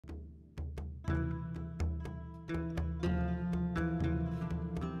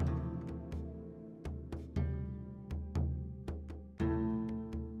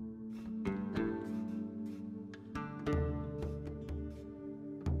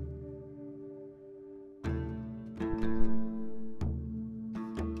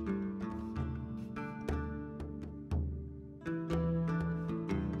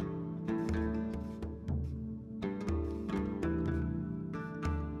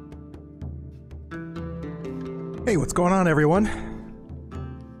Hey, what's going on, everyone?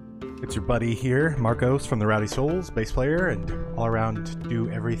 It's your buddy here, Marcos from the Rowdy Souls, bass player and all-around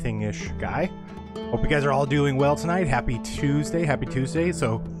do-everything-ish guy. Hope you guys are all doing well tonight. Happy Tuesday.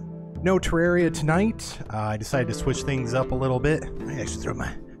 So, no Terraria tonight. I decided to switch things up a little bit. I actually throw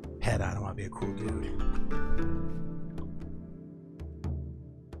my head on. I want to be a cool dude.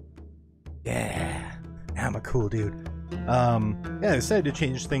 Yeah, I'm a cool dude. Yeah, I decided to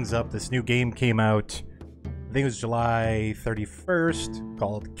change things up. This new game came out, I think it was July 31st,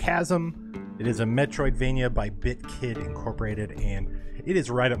 called CHASM. It is a Metroidvania by BitKid Incorporated, and it is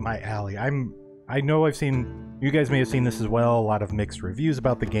right up my alley. I know you guys may have seen this as well, a lot of mixed reviews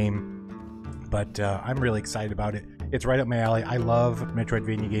about the game, but I'm really excited about it. It's right up my alley. I love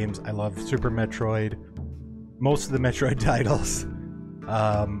Metroidvania games. I love Super Metroid, most of the Metroid titles,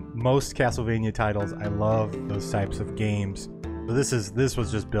 most Castlevania titles. I love those types of games. So this was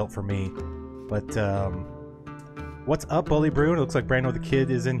just built for me. But what's up, Bully Brew? It looks like Brando the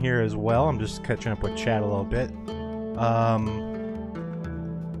Kid is in here as well. I'm just catching up with chat a little bit.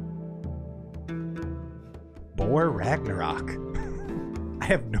 Boar Ragnarok. I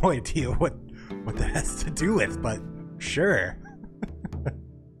have no idea what that has to do with, but sure.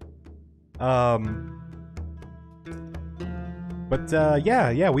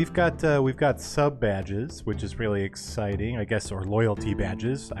 Yeah, we've got sub badges, which is really exciting, I guess, or loyalty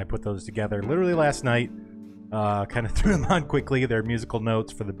badges. I put those together literally last night. Kind of threw them on quickly. They're musical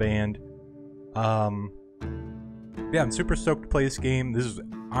notes for the band. Yeah, I'm super stoked to play this game. This is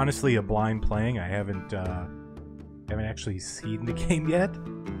honestly a blind playing. I haven't actually seen the game yet.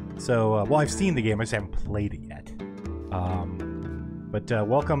 So, well, I've seen the game, I just haven't played it yet. But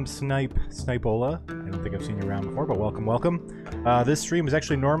welcome, Snipola. I don't think I've seen you around before, but welcome. This stream is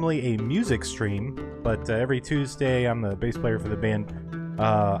actually normally a music stream, but every Tuesday I'm the bass player for the band.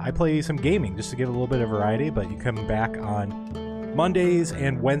 I play some gaming just to give a little bit of variety, but you come back on Mondays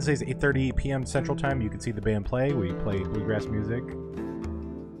and Wednesdays, 8:30 p.m. Central Time. You can see the band play. We play bluegrass music.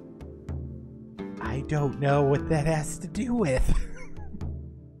 I don't know what that has to do with.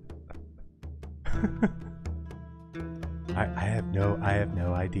 I have no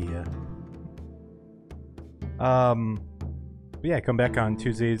idea. Yeah, come back on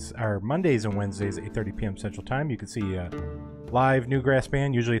Tuesdays or Mondays and Wednesdays, 8:30 p.m. Central Time. You can see live Newgrass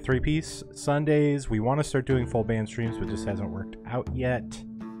band, usually a 3-piece. Sundays, we want to start doing full band streams, but just hasn't worked out yet.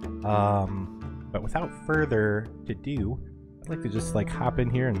 But without further ado, I'd like to just like hop in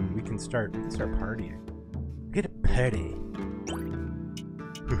here and we can start partying. Get a party.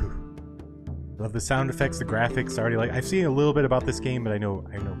 Love the sound effects, the graphics. Already like I've seen a little bit about this game, but I know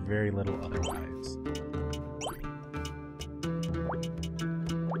very little otherwise.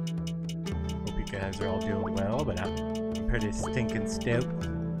 Hope you guys are all doing well, but I'm pretty stinking stoked.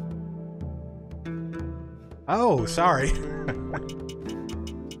 Oh, sorry.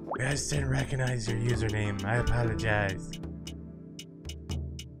 I just didn't recognize your username. I apologize.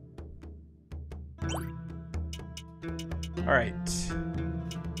 All right.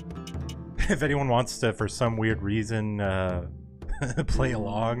 If anyone wants to, for some weird reason, play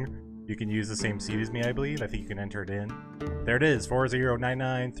along, you can use the same seed as me, I believe. I think you can enter it in. There it is,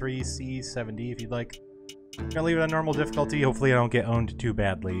 40993C7D if you'd like. I'm gonna leave it on normal difficulty. Hopefully I don't get owned too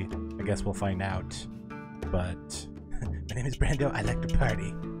badly. I guess we'll find out. But my name is Brando. I like to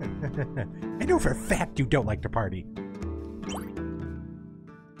party. I know for a fact you don't like to party.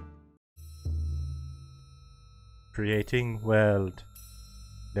 Creating world.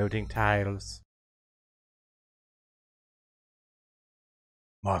 Loading tiles.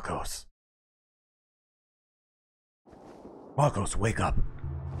 Marcos, wake up.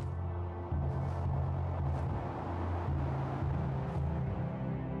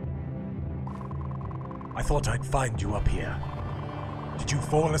 I thought I'd find you up here. Did you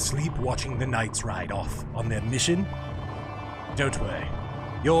fall asleep watching the knights ride off on their mission? Don't worry.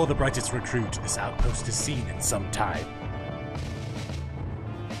 You're the brightest recruit this outpost has seen in some time.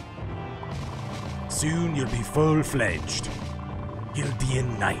 Soon you'll be full-fledged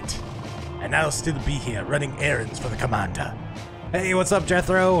Guildian Knight, and I'll still be here running errands for the commander. Hey, what's up,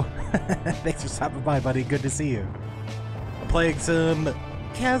 Jethro? Thanks for stopping by, buddy. Good to see you. I'm playing some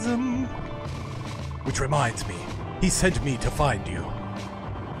CHASM. Which reminds me, he sent me to find you.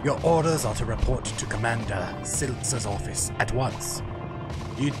 Your orders are to report to Commander Siltz's office at once.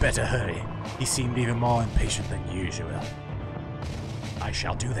 You'd better hurry. He seemed even more impatient than usual. I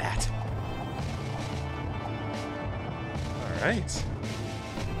shall do that. Alright.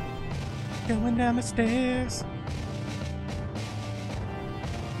 Going down the stairs.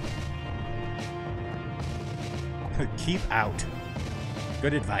 Keep out.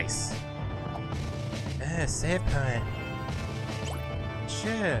 Good advice. Save point.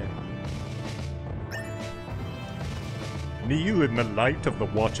 Sure. Kneel in the light of the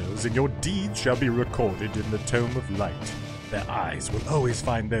watchers, and your deeds shall be recorded in the tome of light. Their eyes will always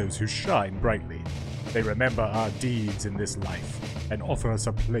find those who shine brightly. They remember our deeds in this life, and offer us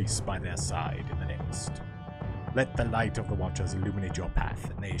a place by their side in the next. Let the light of the watchers illuminate your path,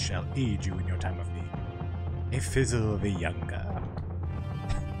 and they shall aid you in your time of need. A Fizzle the Younger.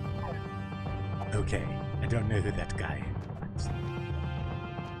 Okay, I don't know who that guy is.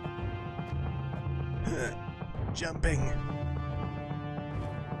 Jumping.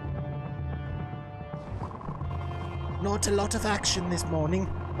 Not a lot of action this morning,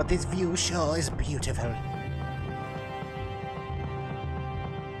 but this view sure is beautiful.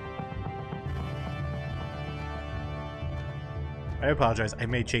 I apologize, I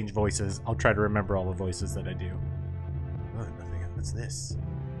may change voices. I'll try to remember all the voices that I do. Oh, nothing. What's this?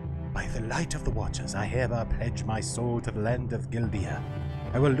 By the light of the watchers, I hereby pledge my soul to the land of Gildia.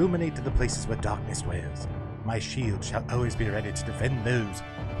 I will illuminate the places where darkness dwells. My shield shall always be ready to defend those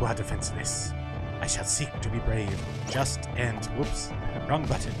who are defenseless. I shall seek to be brave, just and, whoops, wrong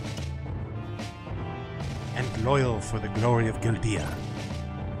button, and loyal for the glory of Gildia.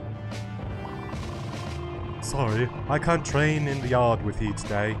 Sorry, I can't train in the yard with you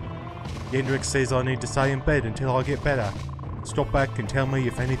today. Gendrix says I need to stay in bed until I get better. Stop back and tell me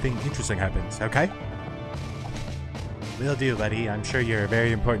if anything interesting happens, okay? Will do, buddy. I'm sure you're a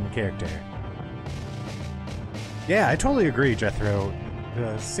very important character. Yeah, I totally agree, Jethro.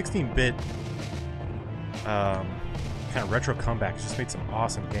 The 16-bit kind of retro comebacks just made some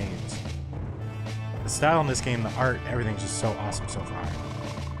awesome games. The style in this game, the art, everything's just so awesome so far.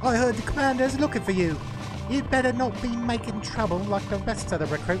 I heard the commander's looking for you. You'd better not be making trouble like the rest of the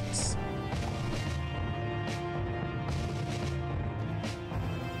recruits.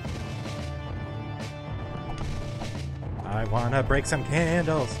 I wanna break some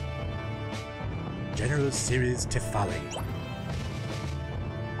candles. General Series Tifali.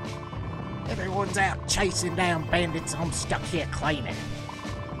 Everyone's out chasing down bandits. I'm stuck here cleaning.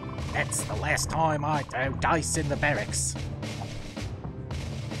 That's the last time I throw dice in the barracks.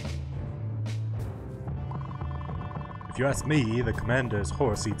 If you ask me, the commander's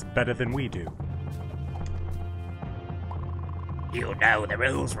horse eats better than we do. You know the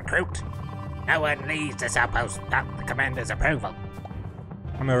rules, recruit. No one leaves this outpost without the commander's approval.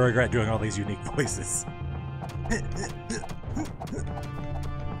 I'm gonna regret doing all these unique voices.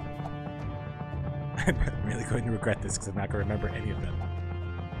 I'm really going to regret this because I'm not going to remember any of them.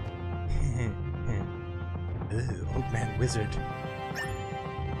 Ooh, Old Man Wizard.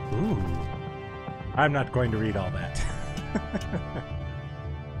 Ooh. I'm not going to read all that.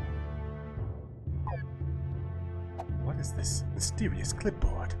 What is this mysterious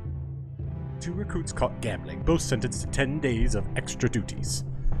clipboard? 2 recruits caught gambling, both sentenced to 10 days of extra duties.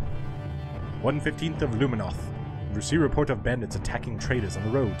 1/15 of Luminoth. Receive report of bandits attacking traders on the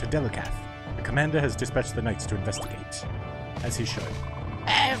road to Delicath. The commander has dispatched the knights to investigate. As he should.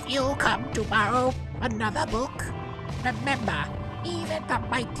 Have you come to borrow another book? Remember, even the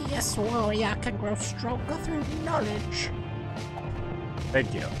mightiest warrior can grow stronger through knowledge.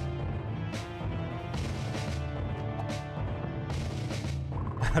 Thank you.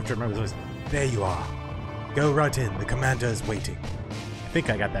 I have to remember those. There you are. Go right in. The commander is waiting. I think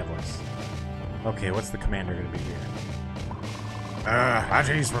I got that voice. Okay, what's the commander going to be here? At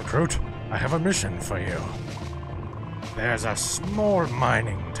ease, recruit. I have a mission for you. There's a small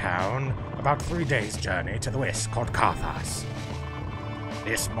mining town about 3 days' journey to the west called Carthas.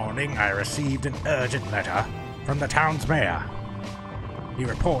 This morning I received an urgent letter from the town's mayor. He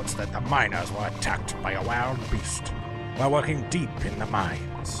reports that the miners were attacked by a wild beast while working deep in the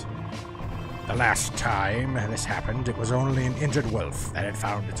mines. The last time this happened, it was only an injured wolf that had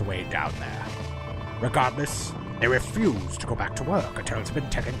found its way down there. Regardless, they refused to go back to work until it's been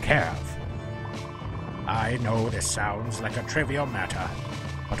taken care of. I know this sounds like a trivial matter,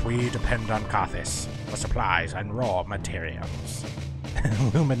 but we depend on Carthas for supplies and raw materials.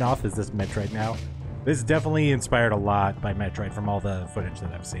 Luminoth is this Metroid now. This definitely inspired a lot by Metroid from all the footage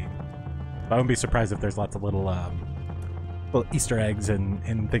that I've seen. I wouldn't be surprised if there's lots of little Easter eggs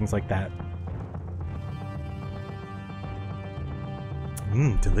and things like that.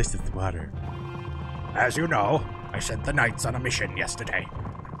 Delicious water. As you know, I sent the knights on a mission yesterday,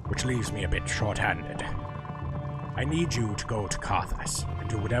 which leaves me a bit short-handed. I need you to go to Carthas and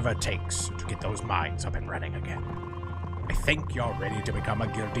do whatever it takes to get those mines up and running again. I think you're ready to become a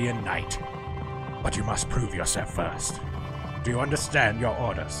Gildian knight, but you must prove yourself first. Do you understand your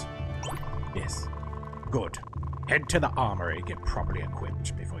orders? Yes. Good. Head to the armory, get properly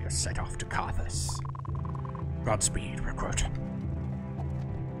equipped before you set off to Carthas. Godspeed, recruit.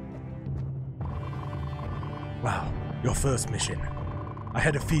 Wow, your first mission. I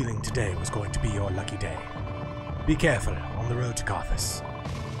had a feeling today was going to be your lucky day. Be careful on the road to Carthus.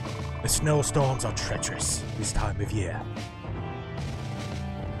 The snowstorms are treacherous this time of year.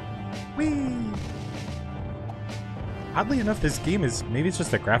 Whee! Oddly enough, this game is, maybe it's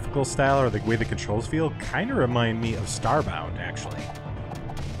just the graphical style or the way the controls feel, kind of remind me of Starbound, actually.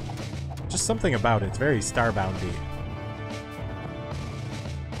 Just something about it, it's very Starbound-y.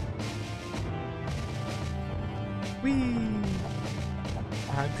 Whee!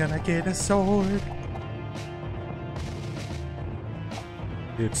 I'm gonna get a sword.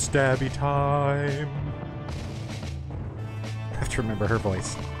 It's stabby time. I have to remember her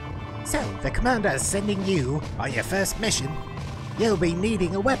voice. So, the commander's sending you on your first mission. You'll be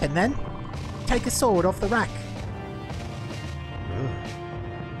needing a weapon then. Take a sword off the rack.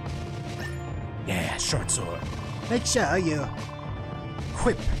 Yeah, short sword. Make sure you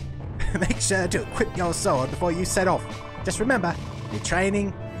Make sure to equip your sword before you set off. Just remember, your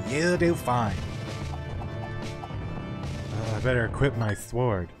training, you'll do fine. I better equip my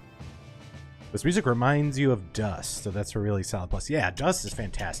sword. This music reminds you of Dust, so that's a really solid plus. Yeah, Dust is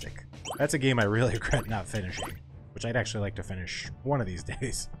fantastic. That's a game I really regret not finishing, which I'd actually like to finish one of these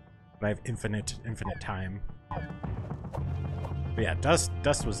days. But I have infinite time. But yeah,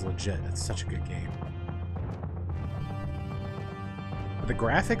 Dust was legit. It's such a good game. But the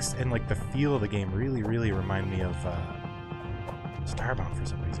graphics and like the feel of the game really remind me of Starbound for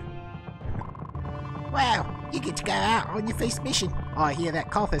some reason. Wow, you get to go out on your first mission. I hear that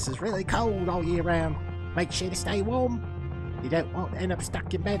Carthus is really cold all year round. Make sure to stay warm. You don't want to end up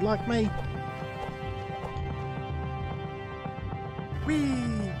stuck in bed like me.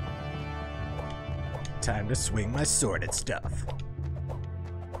 Whee! Time to swing my sword at stuff.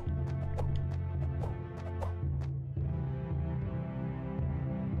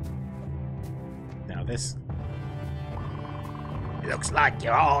 Now this... Looks like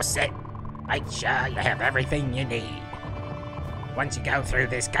you're all set. Make sure you have everything you need. Once you go through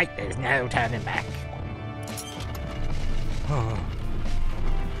this gate, there's no turning back.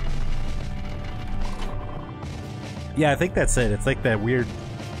 Yeah, I think that's it. It's like that weird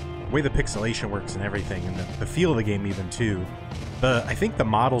way the pixelation works and everything, and the feel of the game even too. I think the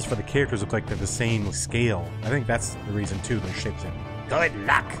models for the characters look like they're the same scale. I think that's the reason too. Their shapes in. Good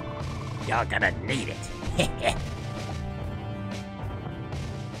luck. You're gonna need it.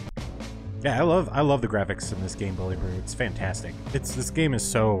 Yeah, I love the graphics in this game, Bully Brew. It's fantastic. This game is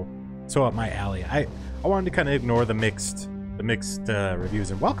so up my alley. I wanted to kind of ignore the mixed reviews.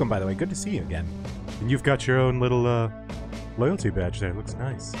 And welcome, by the way. Good to see you again. And you've got your own little loyalty badge there. It looks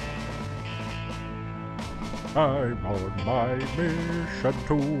nice. I'm on my mission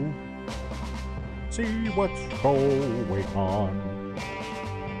to see what's going on.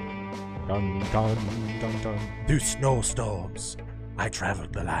 Dun dun dun dun. Through snowstorms, I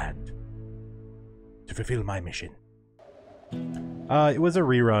traveled the land to fulfill my mission. It was a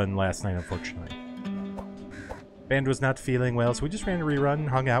rerun last night, unfortunately. Band was not feeling well, so we just ran a rerun,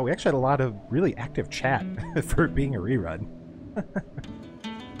 hung out. We actually had a lot of really active chat for it being a rerun.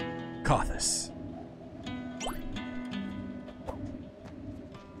 Carthus.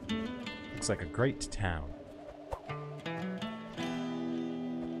 Looks like a great town.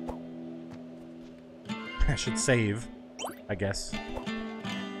 I should save, I guess.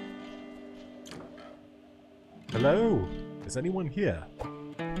 Hello? Is anyone here?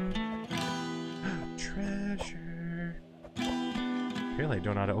 Treasure. Apparently I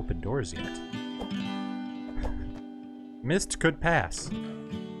don't know how to open doors yet. Mist could pass.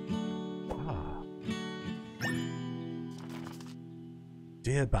 Ah.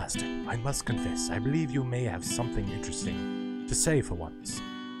 Dear bastard, I must confess, I believe you may have something interesting to say for once.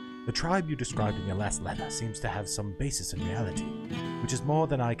 The tribe you described in your last letter seems to have some basis in reality, which is more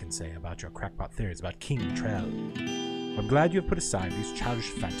than I can say about your crackpot theories about King Trell. I'm glad you have put aside these childish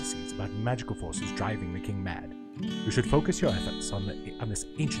fantasies about magical forces driving the king mad. You should focus your efforts on this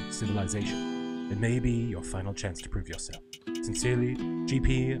ancient civilization. It may be your final chance to prove yourself. Sincerely,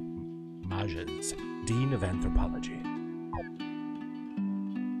 G.P. Mages, Dean of Anthropology.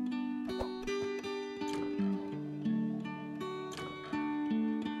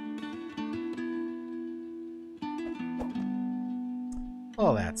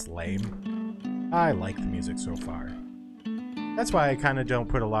 Well, that's lame. I like the music so far. That's why I kind of don't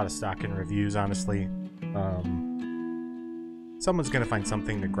put a lot of stock in reviews, honestly. Someone's gonna find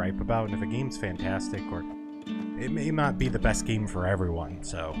something to gripe about, and if a game's fantastic, or it may not be the best game for everyone,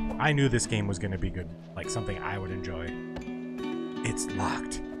 so I knew this game was gonna be good, like something I would enjoy. It's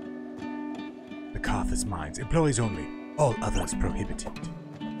locked. The Carthus mines. Employees only. All others prohibited.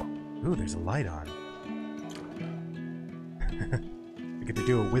 Ooh, there's a light on. I get to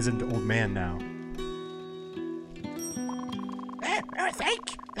do a wizened old man now.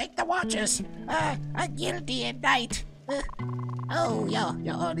 Thank the watchers. A guilty knight. Oh,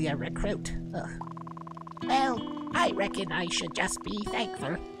 you're only a recruit. Well, I reckon I should just be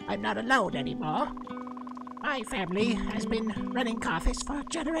thankful I'm not alone anymore. My family has been running Carthus for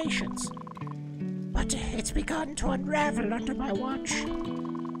generations, but it's begun to unravel under my watch.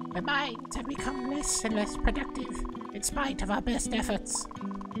 The mines have become less and less productive in spite of our best efforts.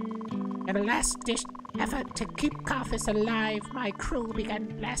 In a last-ditch effort to keep Carthus alive, my crew began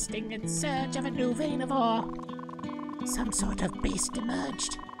blasting in search of a new vein of ore. Some sort of beast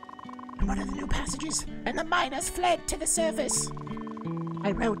emerged in one of the new passages, and the miners fled to the surface.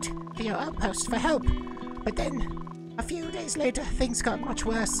 I wrote to your outpost for help, but then, a few days later, things got much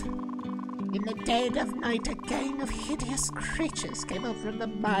worse. In the dead of night, a gang of hideous creatures came up from the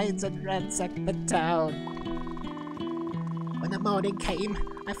mines and ransacked the town. When the morning came,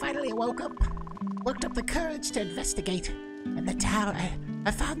 I finally worked up the courage to investigate, and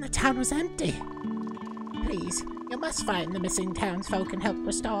I found the town was empty. Please, you must find the missing townsfolk and help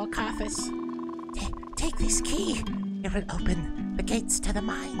restore Carthus. Take this key. It will open the gates to the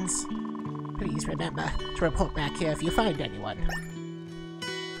mines. Please remember to report back here if you find anyone.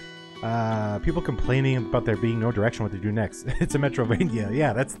 People complaining about there being no direction what to do next. It's a Metrovania.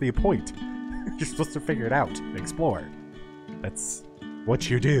 Yeah, that's the point. You're supposed to figure it out and explore. That's what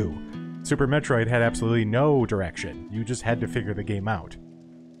you do. Super Metroid had absolutely no direction. You just had to figure the game out.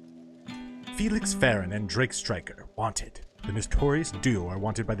 Felix Farron and Drake Stryker, wanted. The notorious duo are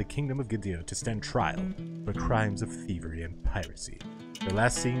wanted by the Kingdom of Gideon to stand trial for crimes of thievery and piracy. Their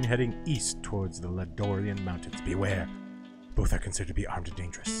last seen heading east towards the Ladorian Mountains. Beware. Both are considered to be armed and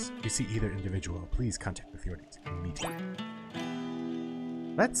dangerous. If you see either individual, please contact the authorities immediately.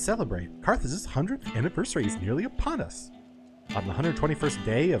 Let's celebrate. Carthus' 100th anniversary is nearly upon us. On the 121st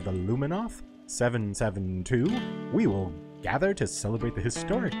day of the Luminoth 772, we will gather to celebrate the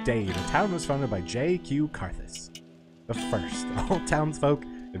historic day the town was founded by J.Q. Carthus the First. All townsfolk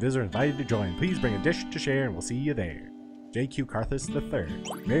and visitors are invited to join. Please bring a dish to share and we'll see you there. J.Q. Carthus the Third,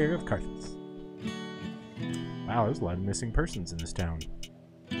 Mayor of Carthus. Wow, there's a lot of missing persons in this town.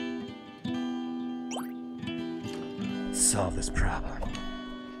 Solve this problem.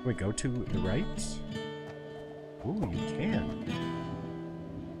 Can we go to the right? Ooh, you can.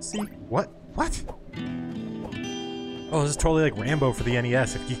 See? What? What? Oh, this is totally like Rambo for the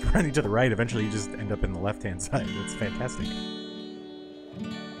NES. If you keep running to the right, eventually you just end up in the left-hand side. That's fantastic.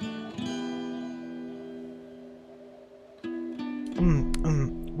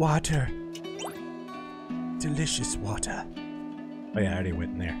 Water. Delicious water. Oh yeah, I already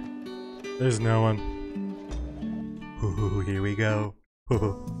went in there. There's no one. Ooh, here we go.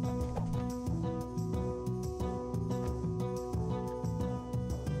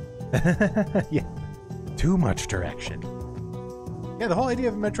 Yeah. Too much direction. Yeah, the whole idea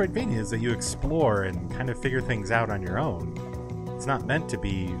of Metroidvania is that you explore and kind of figure things out on your own. It's not meant to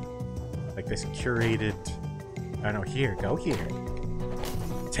be like this curated... I don't know, here, go here.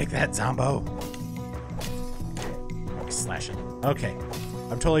 Take that, Zombo. Slashing. Okay.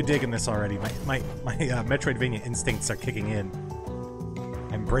 I'm totally digging this already. My Metroidvania instincts are kicking in.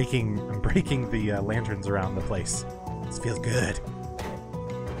 I'm breaking the lanterns around the place. This feels good.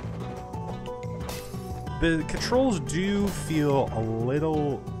 The controls do feel a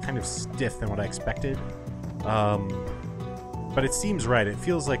little kind of stiff than what I expected. But it seems right. It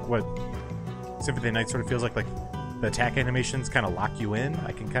feels like what Symphony of the Night sort of feels like the attack animations kind of lock you in.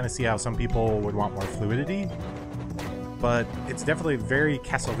 I can kind of see how some people would want more fluidity. But it's definitely very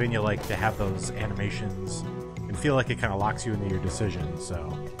Castlevania-like to have those animations and feel like it kind of locks you into your decisions,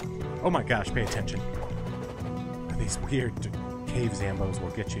 so... Oh my gosh, pay attention. These weird cave Zambos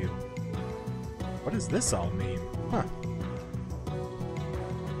will get you. What does this all mean? Huh.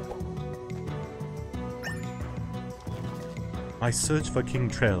 My search for King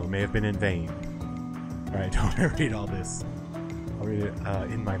Trell may have been in vain. Alright, don't want to read all this. I'll read it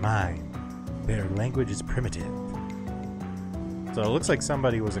in my mind. Their language is primitive. So it looks like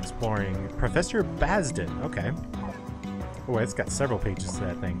somebody was exploring Professor Basden. Okay. Oh, it's got several pages to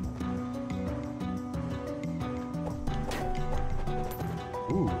that thing.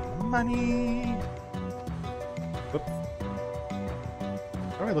 Ooh, money! Whoop.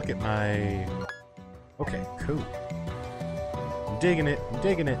 How do I look at my... Okay, cool. I'm digging it, I'm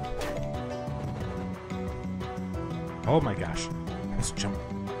digging it. Oh my gosh. Let's jump.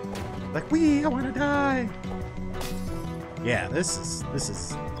 Like, I wanna die! Yeah, this is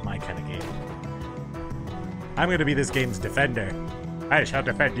my kind of game. I'm gonna be this game's defender. I shall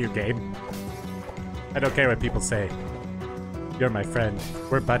defend you, game. I don't care what people say. You're my friend.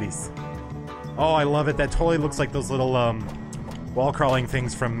 We're buddies. Oh, I love it. That totally looks like those little, wall crawling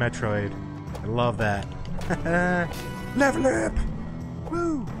things from Metroid. I love that. Level up!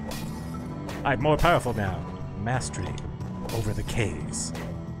 Woo! I'm more powerful now. Mastery over the caves.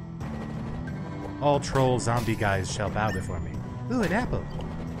 All troll zombie guys shall bow before me. Ooh, an apple.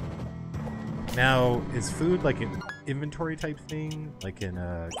 Now, is food like an inventory type thing? Like in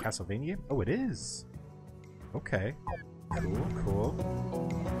Castlevania? Oh, it is. Okay. Cool, cool.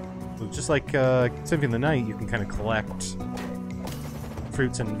 So just like Symphony of the Night, you can kind of collect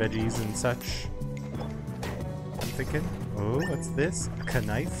fruits and veggies and such. I'm thinking, oh, what's this? A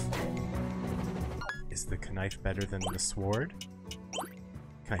knife? Is the knife better than the sword?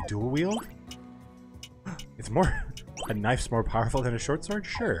 Can I dual wield? It's more... A knife's more powerful than a short sword?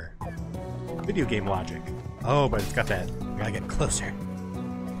 Sure. Video game logic. Oh, but it's got that... I gotta get closer.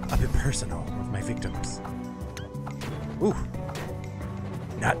 Up and personal with my victims. Ooh.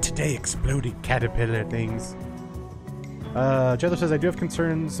 Not today, exploding caterpillar things. Jether says, I do have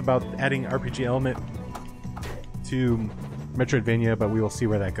concerns about adding RPG element to Metroidvania, but we will see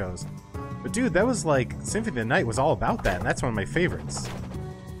where that goes. But dude, that was like... Symphony of the Night was all about that, and that's one of my favorites.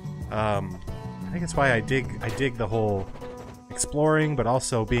 I think that's why I dig the whole exploring, but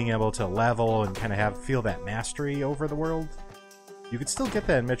also being able to level and kind of feel that mastery over the world. You can still get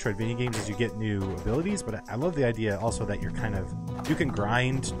that in Metroidvania games as you get new abilities, but I love the idea also that you're you can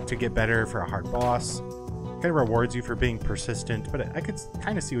grind to get better for a hard boss. Kind of rewards you for being persistent, but I could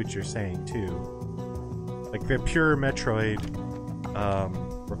kind of see what you're saying too. Like the pure Metroid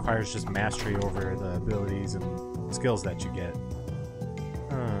requires just mastery over the abilities and skills that you get.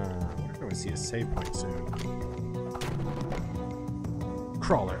 We're going to see a save point soon.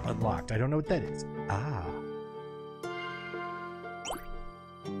 Crawler unlocked. I don't know what that is. Ah.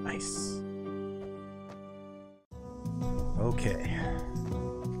 Nice. Okay.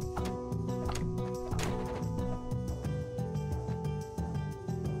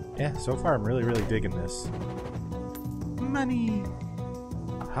 Yeah, so far I'm really, really digging this. Money!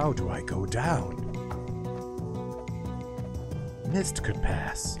 How do I go down? Mist could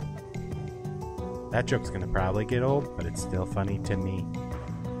pass. That joke's gonna probably get old, but it's still funny to me.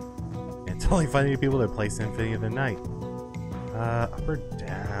 And it's only funny to people that play Symphony of the Night. Up or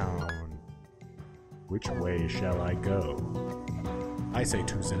down? Which way shall I go? I say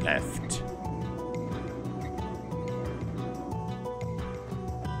to the left.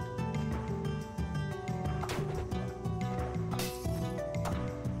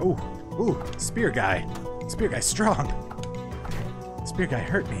 Oh, ooh, spear guy. Spear guy's strong. Spear guy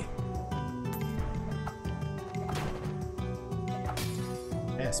hurt me.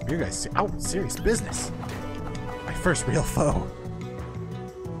 Yeah, spear guy's serious business. My first real foe.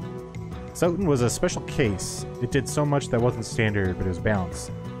 Soten was a special case. It did so much that wasn't standard, but it was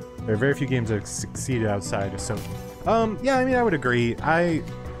balanced. There are very few games that have succeeded outside of Soten. Yeah, I mean, I would agree. I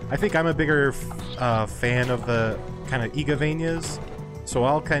think I'm a bigger fan of the kind of Igavanias. So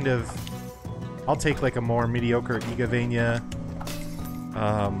I'll take like a more mediocre Igavania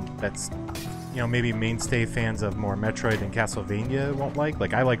that's, you know, maybe mainstay fans of more Metroid and Castlevania won't like.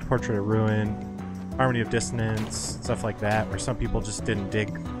 Like, I liked Portrait of Ruin, Harmony of Dissonance, stuff like that, where some people just didn't dig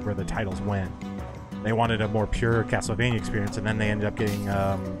where the titles went. They wanted a more pure Castlevania experience, and then they ended up getting,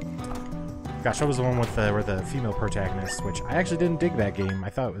 gosh, what was the one with where the female protagonist, which I actually didn't dig that game. I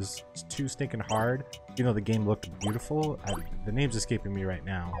thought it was too stinking hard, even though the game looked beautiful. The name's escaping me right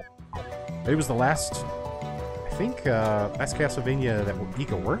now. It was the last, I think, last Castlevania that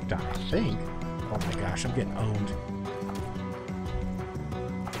Ika worked on, I think. Oh my gosh, I'm getting owned.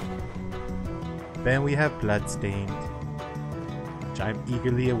 Then we have Bloodstained, which I'm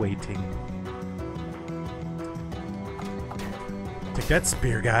eagerly awaiting. Take that,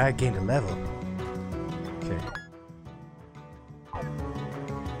 spear guy, I gained a level. Okay.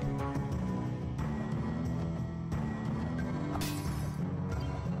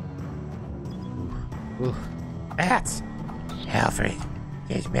 Ooh. Bats! Alfred,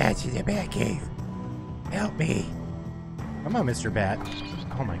 there's bats in the Batcave. Help me. Come on, Mr. Bat.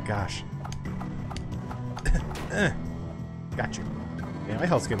 Oh my gosh. Got you. Yeah, my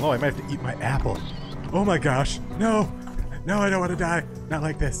health's getting low. I might have to eat my apple. Oh my gosh. No! No, I don't want to die. Not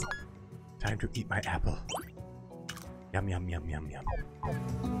like this. Time to eat my apple. Yum, yum, yum, yum, yum.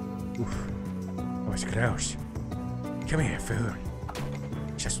 Oof. Oh, it's gross. Come here, food.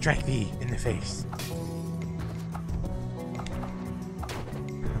 Shall strike thee in the face.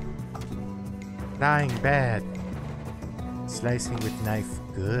 Lying bad. Slicing with knife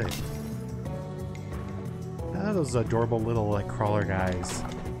good. Oh, those adorable little, like, crawler guys.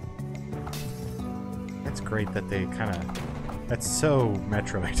 That's great that they kind of... That's so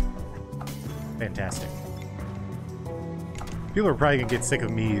Metroid. Fantastic. People are probably gonna get sick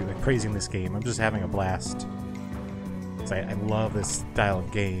of me, like, praising this game. I'm just having a blast. I love this style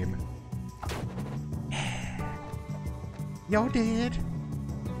of game. Yo, dude. Is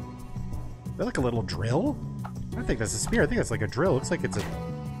that like a little drill? I don't think that's a spear. I think that's like a drill. Looks like it's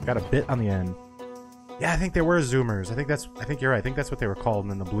got a bit on the end. Yeah, I think they were zoomers. I think you're right. I think that's what they were called,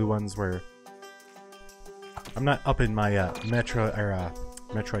 and then the blue ones were... I'm not up in my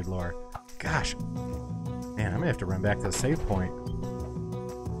Metroid lore. Gosh. Man, I might have to run back to the save point.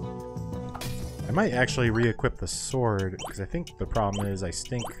 I might actually re-equip the sword, because I think the problem is I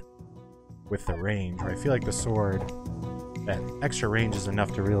stink with the range. Or I feel like the sword, that extra range is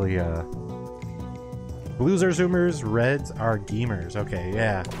enough to really, Blues are zoomers, reds are gamers. Okay,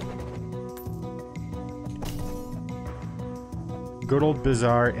 yeah. Good old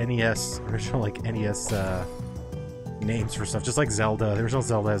bizarre NES, original, like, NES, names for stuff. Just like Zelda. The original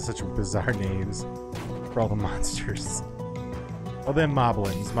Zelda has such bizarre names for all the monsters. Well, then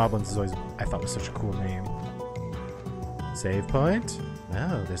Moblins. Moblins is always, I thought, was such a cool name. Save point?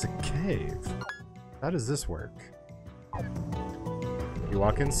 No, there's a cave. How does this work? You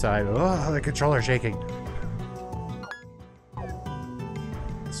walk inside. Oh, the controller's shaking.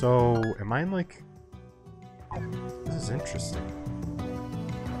 So, am I in, like... This is interesting.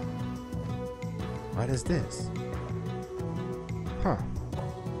 What is this? Huh.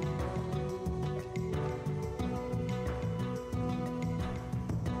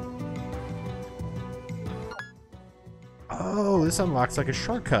 Oh, this unlocks like a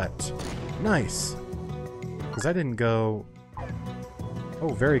shortcut. Nice. Because I didn't go... Oh,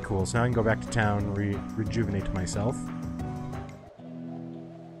 very cool. So now I can go back to town, rejuvenate myself.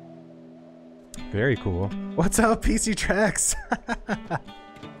 Very cool. What's up, PC Tracks?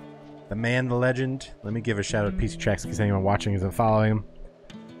 The man, the legend. Let me give a shout out to PC Tracks in case anyone watching isn't following him.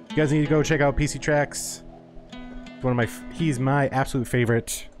 You guys need to go check out PC Tracks. He's my absolute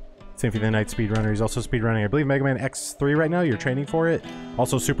favorite Symphony of the Night speedrunner. He's also speedrunning, I believe, Mega Man X3 right now. You're training for it.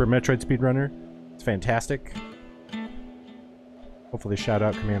 Also Super Metroid speedrunner. It's fantastic. Hopefully the shout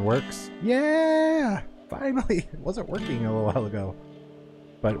out command works. Yeah! Finally! It wasn't working a little while ago.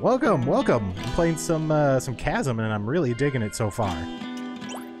 But welcome, welcome! I'm playing some CHASM and I'm really digging it so far.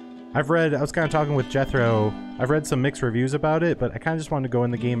 I was kind of talking with Jethro. I've read some mixed reviews about it, but I kind of just wanted to go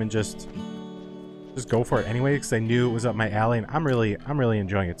in the game and just go for it anyway, because I knew it was up my alley, and I'm really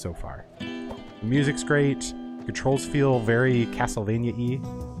enjoying it so far. The music's great. Controls feel very Castlevania-y.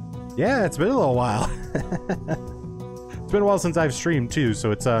 Yeah, it's been a little while. It's been a while since I've streamed too,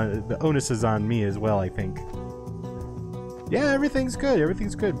 so it's the onus is on me as well, I think. Yeah, everything's good.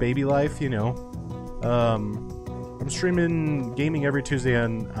 Everything's good. Baby life, you know. I'm streaming gaming every Tuesday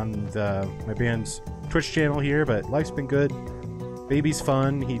on my band's Twitch channel here, but life's been good. Baby's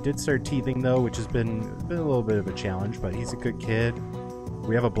fun. He did start teething though, which has been a little bit of a challenge, but he's a good kid.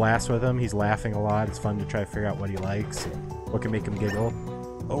 We have a blast with him. He's laughing a lot. It's fun to try to figure out what he likes and what can make him giggle.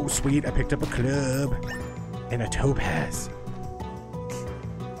 Oh sweet, I picked up a club and a topaz.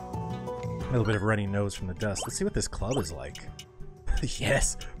 A little bit of a runny nose from the dust. Let's see what this club is like.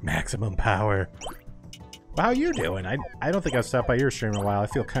 Yes, maximum power. Well, how you doing? I don't think I've stopped by your stream in a while. I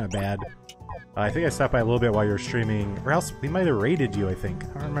feel kind of bad. I think I stopped by a little bit while you were streaming, or else we might have raided you, I think.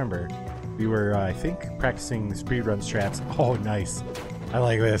 I don't remember. We were, I think, practicing speedrun strats. Oh, nice. I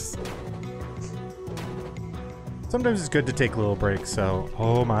like this. Sometimes it's good to take a little break, so...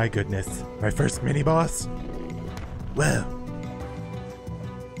 Oh my goodness. My first mini-boss? Whoa.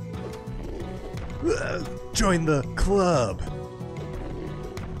 Join the club.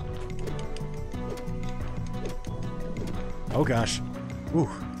 Oh gosh. Ooh.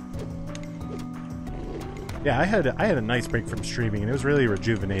 Yeah, I had a nice break from streaming, and it was really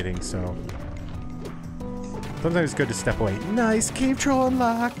rejuvenating, so... Sometimes it's good to step away. Nice! Cave Troll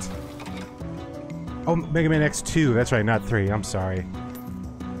unlocked! Oh, Mega Man X2. That's right, not 3. I'm sorry.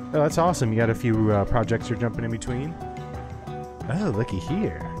 Oh, that's awesome. You got a few projects you're jumping in between. Oh, looky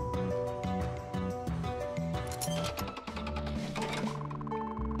here.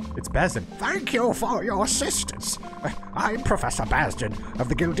 It's Basden. Thank you for your assistance. I'm Professor Basden of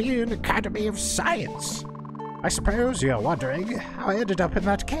the Gildean Academy of Science. I suppose you're wondering how I ended up in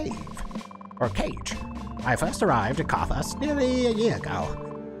that cave. Or cage. I first arrived at Karthus nearly a year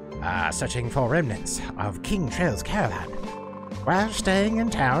ago, searching for remnants of King Trail's caravan. While staying in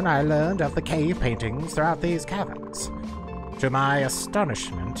town, I learned of the cave paintings throughout these caverns. To my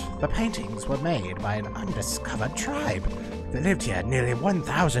astonishment, the paintings were made by an undiscovered tribe that lived here nearly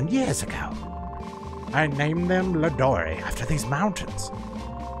 1,000 years ago. I named them Ladori after these mountains,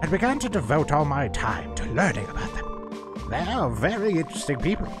 and began to devote all my time to learning about them. They are very interesting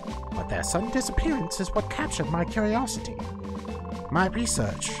people, but their sudden disappearance is what captured my curiosity. My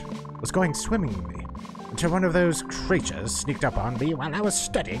research was going swimmingly until one of those creatures sneaked up on me while I was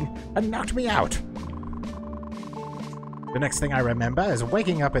studying and knocked me out. The next thing I remember is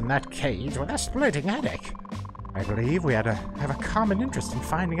waking up in that cage with a splitting headache. I believe we had to have a common interest in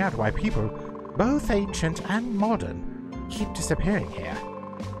finding out why people, both ancient and modern, keep disappearing here.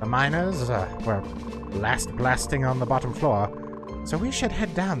 The miners were last blasting on the bottom floor, so we should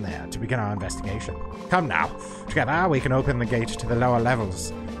head down there to begin our investigation. Come now. Together we can open the gate to the lower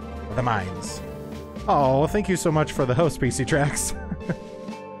levels of the mines. Oh, thank you so much for the host, PC Tracks.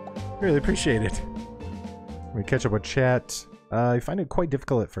 Really appreciate it. Let me catch up with chat. I find it quite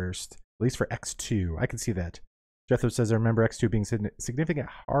difficult at first, at least for X2. I can see that. Jethro says, I remember X2 being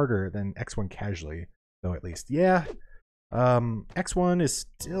significantly harder than X1 casually, though at least. Yeah. X1 is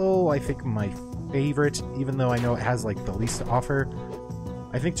still, I think, my favorite, even though I know it has, like, the least to offer.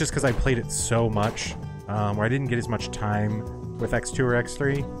 I think just because I played it so much, where I didn't get as much time with X2 or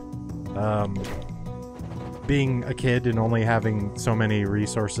X3. Being a kid and only having so many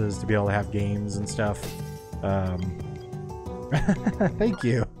resources to be able to have games and stuff. Thank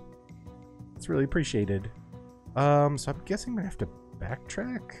you. It's really appreciated. So I'm guessing I'm gonna have to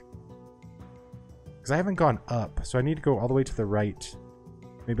backtrack? Because I haven't gone up, so I need to go all the way to the right.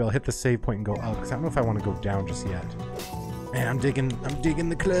 Maybe I'll hit the save point and go up, because I don't know if I want to go down just yet. Man, I'm digging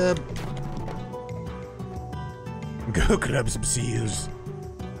the club. Go club some seals.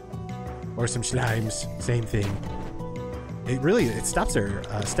 Or some slimes, same thing. It stops their,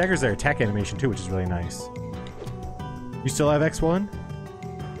 staggers their attack animation too, which is really nice. You still have X1?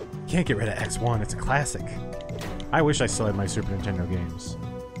 Can't get rid of X1, it's a classic. I wish I still had my Super Nintendo games.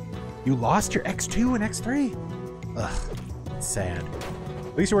 You lost your X2 and X3? Ugh, it's sad.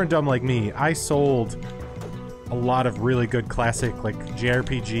 At least you weren't dumb like me. I sold a lot of really good classic, like,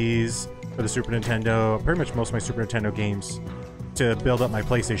 JRPGs for the Super Nintendo, pretty much most of my Super Nintendo games, to build up my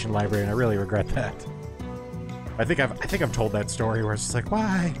PlayStation library, and I really regret that. I think I've told that story where it's just like,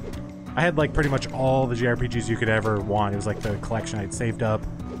 why? I had, like, pretty much all the JRPGs you could ever want. It was like the collection I'd saved up,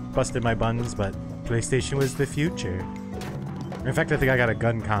 busted my buttons, but PlayStation was the future. In fact, I think I got a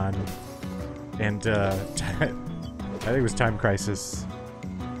Gun Con, and I think it was Time Crisis.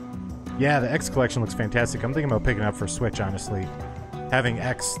 Yeah, the X collection looks fantastic. I'm thinking about picking it up for Switch, honestly. Having the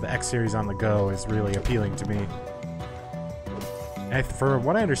X series on the go is really appealing to me. And for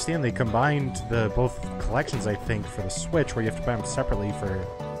what I understand, they combined both collections, I think, for the Switch, where you have to buy them separately for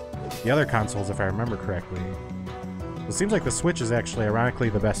the other consoles, if I remember correctly. So it seems like the Switch is actually, ironically,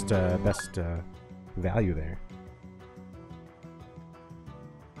 the best value there.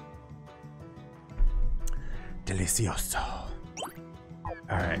 Delicioso.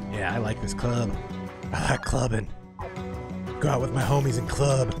 Alright, yeah, I like this club. I like clubbing. Go out with my homies and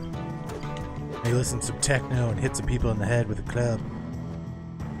club. Maybe listen to some techno and hit some people in the head with a club.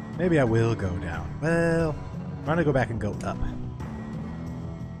 Maybe I will go down. Well, I'm gonna go back and go up.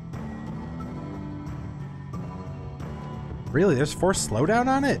 Really? There's forced slowdown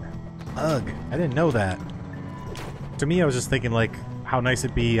on it? Ugh, I didn't know that. To me, I was just thinking, like, how nice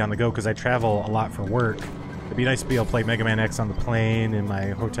it'd be on the go, because I travel a lot for work. It'd be nice to be able to play Mega Man X on the plane in my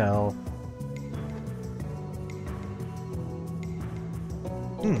hotel.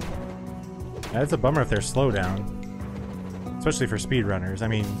 That's a bummer if there's slowdown. Especially for speedrunners. I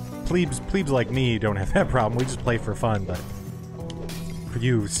mean, plebes like me don't have that problem. We just play for fun, but for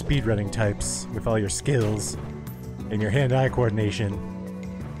you speedrunning types with all your skills and your hand-eye coordination,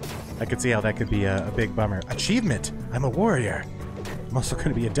 I could see how that could be a big bummer. Achievement! I'm a warrior! I'm also going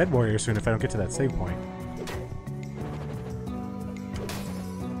to be a dead warrior soon if I don't get to that save point.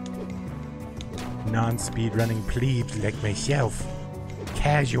 Non-speedrunning plebes like myself.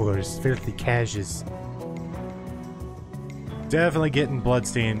 Casuals, filthy casuals. Definitely getting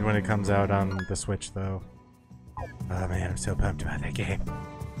bloodstained when it comes out on the Switch, though. Oh man, I'm so pumped about that game.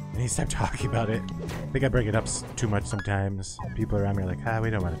 I need to stop talking about it. I think I bring it up too much sometimes. People around me are like, we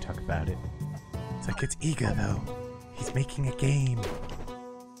don't want to talk about it. It's like, it's Iga, though. He's making a game.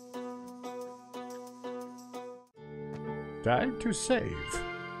 Time to save.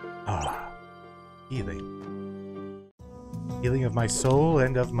 Healing. Healing of my soul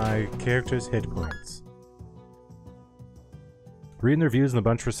and of my character's hit points. Reading the reviews and a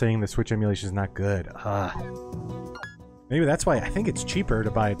bunch were saying the Switch emulation is not good. Maybe that's why. I think it's cheaper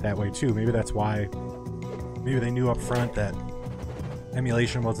to buy it that way too. Maybe that's why. Maybe they knew up front that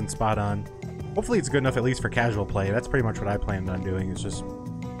emulation wasn't spot on. Hopefully it's good enough at least for casual play. That's pretty much what I planned on doing, is just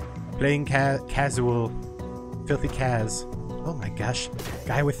Playing casual. Filthy Kaz. Oh my gosh.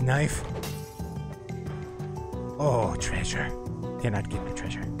 Guy with knife. Oh, treasure. Cannot get the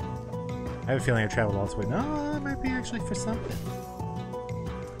treasure. I have a feeling I traveled all this way. No, it might be actually for something.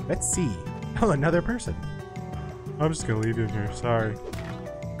 Let's see. Oh, another person. I'm just gonna leave you in here. Sorry.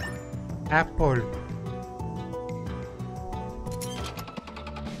 Apple.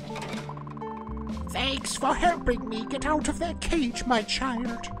 Thanks for helping me get out of that cage, my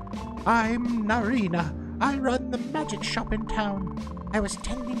child. I'm Narina. I run the magic shop in town. I was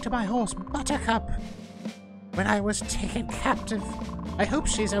tending to my horse, Buttercup, when I was taken captive. I hope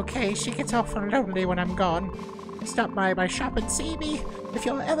she's okay. She gets awful lonely when I'm gone. Stop by my shop and see me if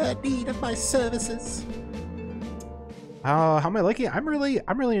you're ever in need of my services. How am I liking it? I'm really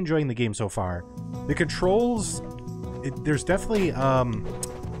enjoying the game so far. The controls, there's definitely time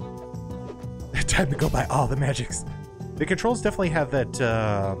to go by all the magics. The controls definitely have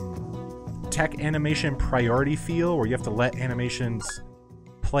that tech animation priority feel where you have to let animations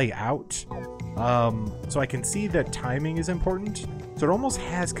play out. So I can see that timing is important. So it almost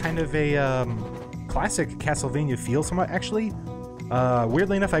has kind of a classic Castlevania feel somewhat. Actually,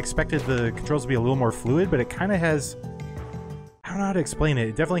 weirdly enough, I expected the controls to be a little more fluid, but it kind of has, I don't know how to explain it.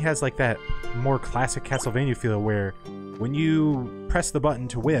 It definitely has like that more classic Castlevania feel where when you press the button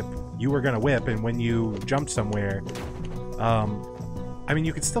to whip, you were gonna whip, and when you jumped somewhere, I mean,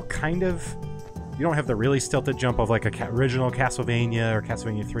 you could still kind of, you don't have the really stilted jump of like a original Castlevania or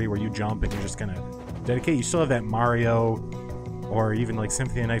Castlevania 3 where you jump and you're just gonna dedicate. You still have that Mario or even like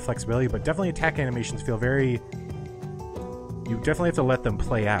Symphony of the Night flexibility, but definitely attack animations feel very, you definitely have to let them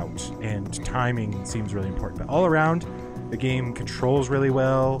play out, and timing seems really important. But all around, the game controls really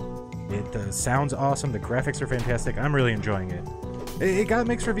well. It sounds awesome. The graphics are fantastic. I'm really enjoying it. It got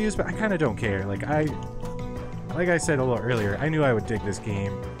mixed reviews, but I kind of don't care. Like I said a little earlier, I knew I would dig this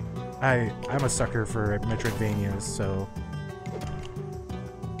game. I'm a sucker for Metroidvanias, so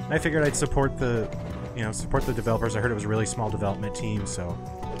I figured I'd support the developers. I heard it was a really small development team, so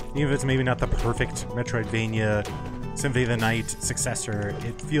even if it's maybe not the perfect Metroidvania Symphony of the Night successor,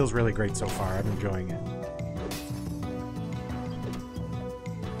 it feels really great so far. I'm enjoying it.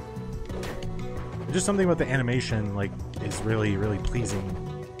 Just something about the animation, like, is really, really pleasing.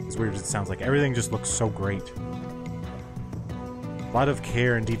 As weird as it sounds, like everything just looks so great. A lot of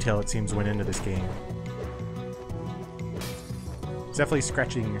care and detail, it seems, went into this game. It's definitely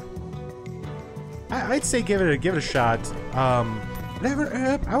scratching. I'd say give it a shot.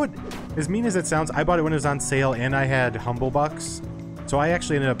 I would, as mean as it sounds, I bought it when it was on sale and I had Humble Bucks, so I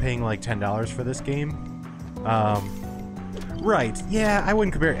actually ended up paying like $10 for this game. Right? Yeah, I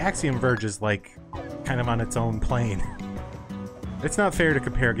wouldn't compare. Axiom Verge is like kind of on its own plane. It's not fair to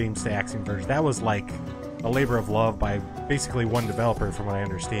compare games to Axiom Verge. That was like a labor of love by basically one developer, from what I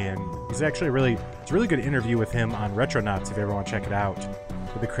understand. He's actually it's a really good interview with him on Retronauts if you ever want to check it out,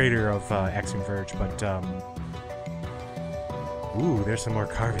 with the creator of Axiom Verge. But ooh, there's some more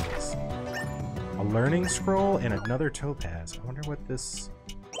carvings. A learning scroll and another topaz. I wonder what this.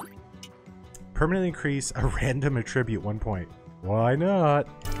 Permanently increase a random attribute 1 point. Why not?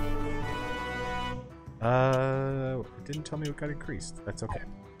 It didn't tell me what got increased. That's okay.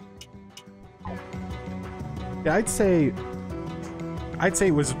 Yeah, I'd say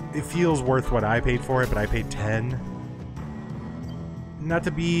it feels worth what I paid for it, but I paid 10. Not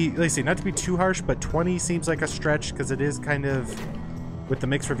to be, like I say, not to be too harsh, but 20 seems like a stretch because it is kind of, with the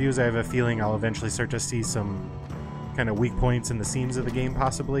mixed reviews, I have a feeling I'll eventually start to see some kind of weak points in the seams of the game,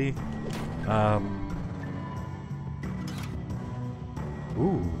 possibly.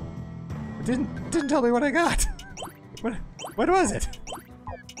 Ooh. It didn't tell me what I got. What was it?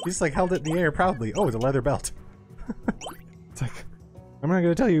 He just like held it in the air proudly. Oh, it's a leather belt. It's like, I'm not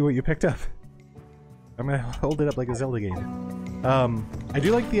gonna tell you what you picked up. I'm gonna hold it up like a Zelda game. I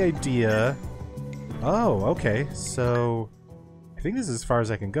do like the idea. Oh, okay. So I think this is as far as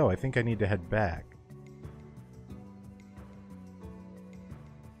I can go. I think I need to head back.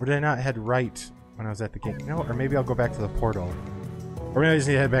 Or did I not head right when I was at the gate? No, or maybe I'll go back to the portal. Or maybe I just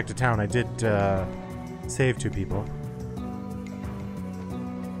need to head back to town. I did save 2 people.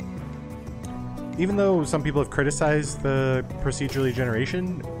 Even though some people have criticized the procedurally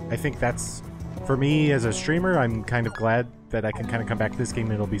generation, I think that's, for me as a streamer, I'm kind of glad that I can kind of come back to this game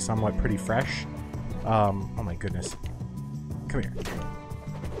and it'll be somewhat pretty fresh. Oh my goodness. Come here.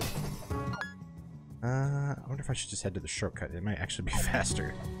 I wonder if I should just head to the shortcut. It might actually be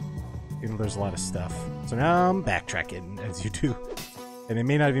faster. Even though there's a lot of stuff. So now I'm backtracking, as you do. And it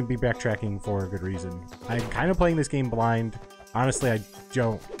may not even be backtracking for a good reason. I'm kind of playing this game blind. Honestly, I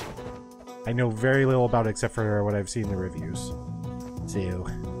know very little about it except for what I've seen in the reviews. So,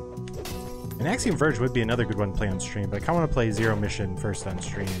 And Axiom Verge would be another good one to play on stream, but I kind of want to play Zero Mission first on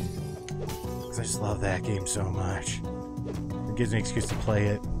stream. Because I just love that game so much. It gives me an excuse to play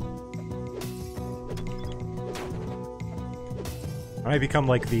it. I might become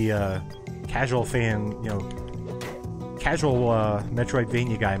like the casual fan, you know, casual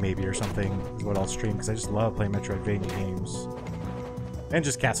Metroidvania guy maybe or something is what I'll stream, because I just love playing Metroidvania games. And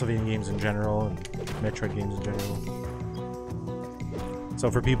just Castlevania games in general, and Metroid games in general.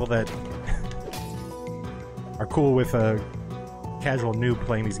 So for people that are cool with a casual noob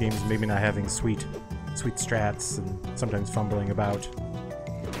playing these games, maybe not having sweet strats and sometimes fumbling about,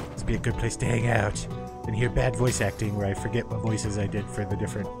 this would be a good place to hang out and hear bad voice acting where I forget what voices I did for the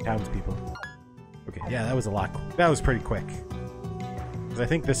different townspeople. Okay, yeah, that was a lot. That was pretty quick. Because I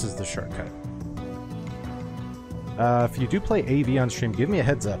think this is the shortcut. If you do play AV on stream, give me a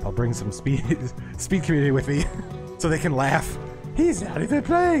heads up. I'll bring some speed community with me so they can laugh. He's not even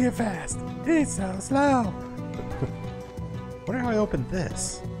playing it fast. He's so slow. Wonder how I opened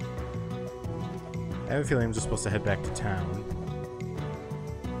this. I have a feeling I'm just supposed to head back to town.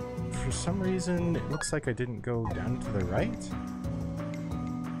 For some reason, it looks like I didn't go down to the right.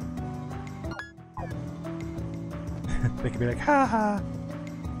 They could be like, haha,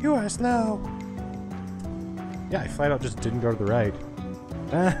 you are slow. Yeah, I flat out just didn't go to the right.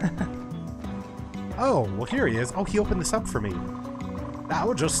 Oh, well here he is. Oh, he opened this up for me.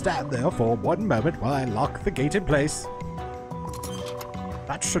 Now just stand there for 1 moment while I lock the gate in place.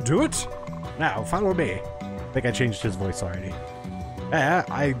 That should do it. Now, follow me. I think I changed his voice already.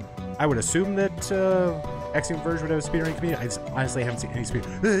 I would assume that Axiom Verge would have a speedrunning community. I just honestly haven't seen any speed.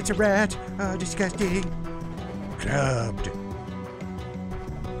 It's a rat. Disgusting. Clubbed.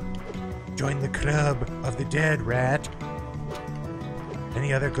 Join the club of the dead, rat.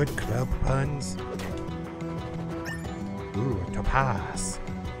 Any other good club puns? Ooh, topaz.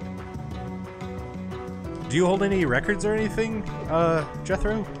 Do you hold any records or anything,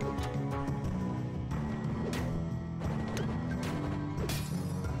 Jethro?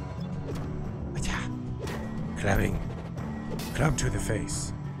 Clubbing. Club to the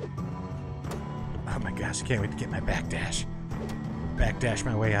face. Oh my gosh, I can't wait to get my backdash. Backdash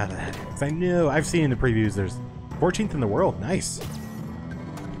my way out of that. Because I know, I've seen in the previews there's 14th in the world. Nice.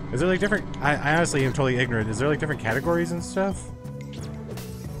 Is there like different... I honestly am totally ignorant. Is there like different categories and stuff?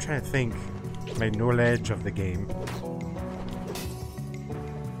 I'm trying to think. My knowledge of the game.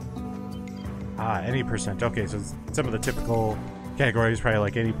 Any percent. Okay, so some of the typical categories, probably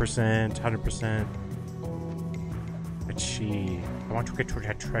like 80%, 100%. Let's see. I want to get to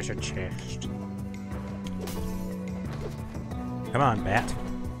that treasure chest. Come on, bat.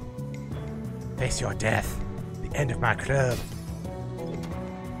 Face your death. The end of my club.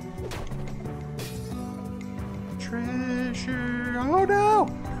 Treasure. Oh no!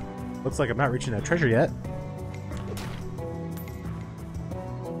 Looks like I'm not reaching that treasure yet.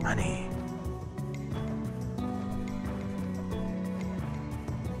 Money.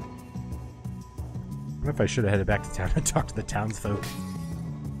 I wonder if I should have headed back to town and talked to the townsfolk.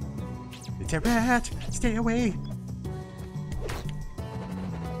 It's a rat! Stay away!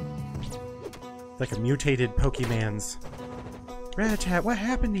 It's like a mutated Pokemon's. Rat-a-tat, what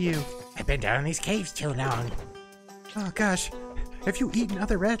happened to you? I've been down in these caves too long. Oh gosh, have you eaten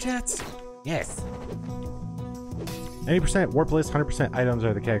other rat-a-tats? Yes. 80% warp list, 100% items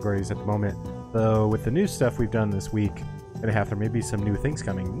are the categories at the moment. Though with the new stuff we've done this week and a half, there may be some new things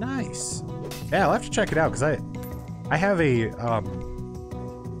coming. Nice! Yeah, I'll have to check it out, because I have an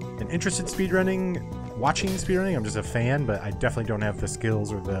interest in speedrunning, watching speedrunning. I'm just a fan, but I definitely don't have the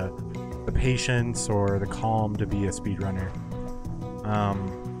skills or the patience or the calm to be a speedrunner.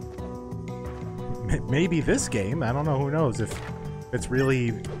 Maybe this game, I don't know, who knows, if it's really,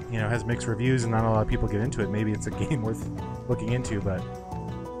 you know, has mixed reviews and not a lot of people get into it, maybe it's a game worth looking into, but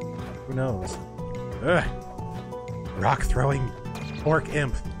who knows. Ugh. Rock throwing orc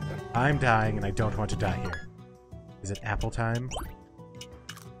imp. I'm dying and I don't want to die here. Is it apple time?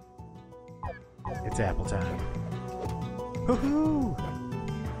 It's apple time. Woohoo!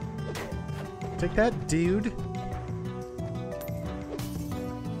 Take that, dude.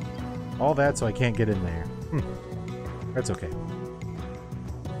 All that so I can't get in there. That's okay.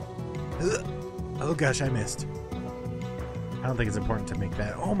 Ugh. Oh gosh, I missed. I don't think it's important to make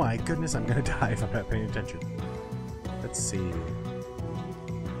that. Oh my goodness, I'm gonna die if I'm not paying attention. Let's see.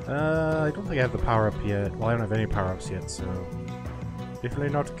 I don't think I have the power-up yet. Well, I don't have any power-ups yet, so... definitely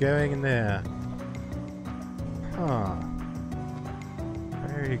not going in there. Huh.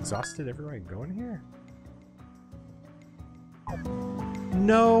 Very exhausted everywhere I go in here?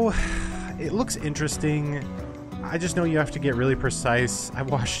 No. It looks interesting. I just know you have to get really precise. I've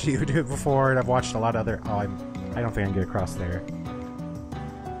watched you do it before, and I've watched a lot of other... Oh, I don't think I can get across there.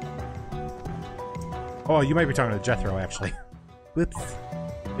 Oh, you might be talking to Jethro, actually. Whoops.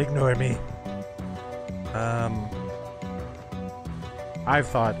 Ignore me.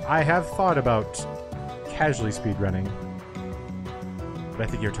 I have thought about casually speedrunning, but I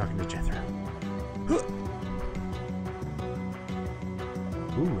think you're talking to Jethro.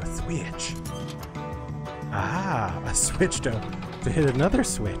 Ooh, a switch. Ah, a switch to hit another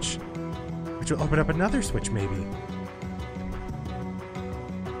switch, which will open up another switch, maybe.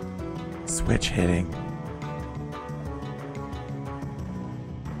 Switch hitting.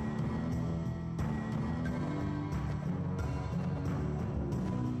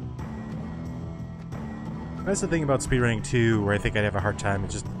 That's the thing about speedrunning too, where I think I'd have a hard time.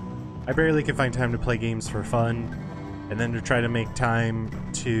 It's just I barely can find time to play games for fun, and then to try to make time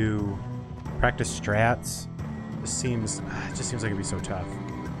to practice strats. It just seems like it'd be so tough.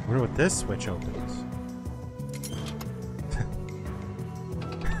 I wonder what this switch opens.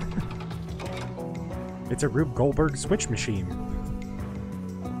 It's a Rube Goldberg switch machine.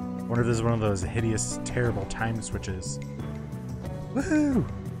 I wonder if this is one of those hideous, terrible time switches. Woohoo!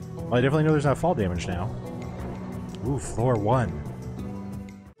 Well, I definitely know there's not fall damage now. Ooh, floor 1.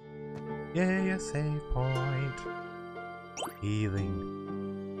 Yay, a save point. Healing.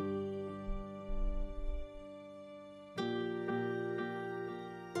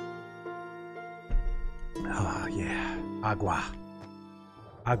 Oh, yeah. Agua.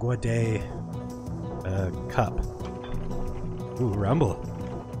 Agua de... cup. Ooh, rumble.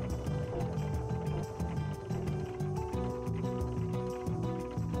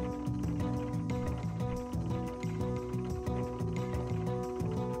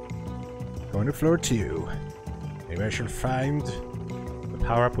 Going to floor 2. Maybe I should find the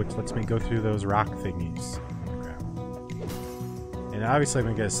power-up which lets me go through those rock thingies on the ground. And obviously I'm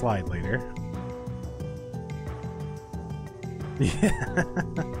going to get a slide later. Yeah.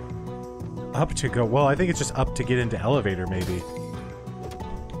 Up to go. Well, I think it's just up to get into elevator, maybe.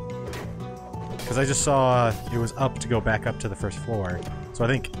 Because I just saw it was up to go back up to the first floor. So I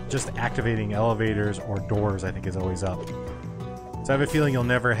think just activating elevators or doors, I think, is always up. So I have a feeling you'll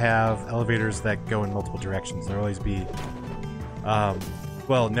never have elevators that go in multiple directions. There'll always be,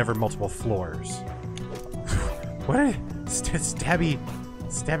 well, never multiple floors. What a stabby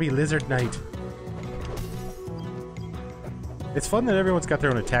lizard knight. It's fun that everyone's got their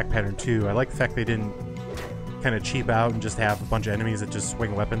own attack pattern too. I like the fact they didn't kind of cheap out and just have a bunch of enemies that just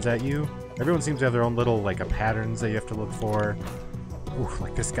swing weapons at you. Everyone seems to have their own little like patterns that you have to look for. Ooh,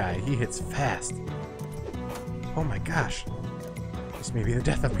 like this guy, he hits fast. Oh my gosh. This may be the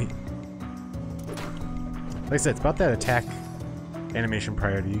death of me. Like I said, it's about that attack animation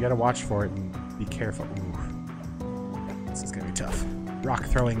priority. You gotta watch for it and be careful. Ooh. This is gonna be tough. Rock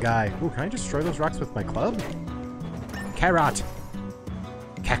throwing guy. Ooh, can I destroy those rocks with my club? Carrot!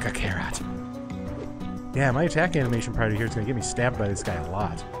 Caca carrot. Yeah, my attack animation priority here is going to get me stabbed by this guy a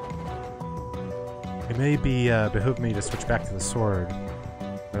lot. It may be behoove me to switch back to the sword,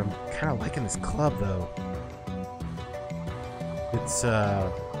 but I'm kind of liking this club though. Its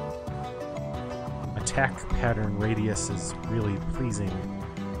attack pattern radius is really pleasing.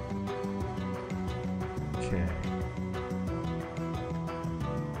 Okay.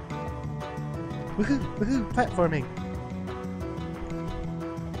 Woohoo! Woohoo! Platforming!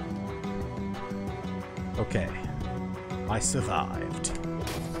 Okay. I survived.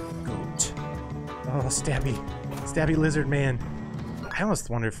 Good. Oh, stabby. Stabby lizard man. I almost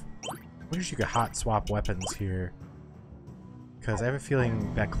wonder if you could hot swap weapons here. Because I have a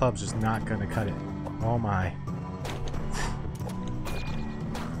feeling that club's just not gonna cut it. Oh my.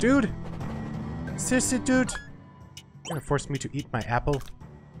 Dude! Seriously, dude! You're gonna force me to eat my apple?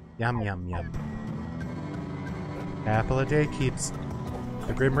 Yum, yum, yum. Apple a day keeps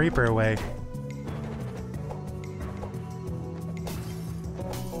the Grim Reaper away.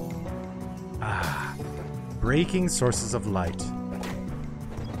 Ah. Breaking sources of light.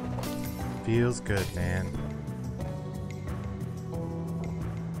 Feels good, man.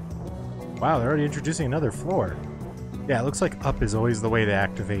 Wow, they're already introducing another floor. Yeah, it looks like up is always the way to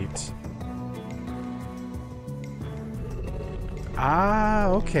activate. Ah,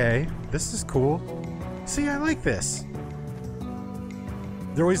 okay. This is cool. See, I like this.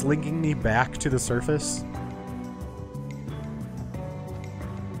 They're always linking me back to the surface.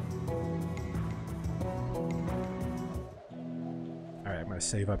 Alright, I'm gonna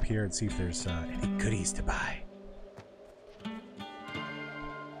save up here and see if there's any goodies to buy.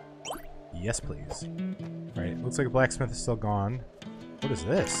 Yes, please. Alright, looks like a blacksmith is still gone. What is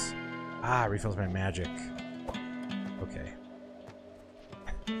this? Ah, refills my magic. Okay.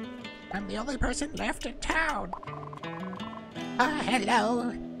 I'm the only person left in town.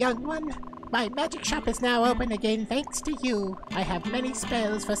 Hello, young one. My magic shop is now open again thanks to you. I have many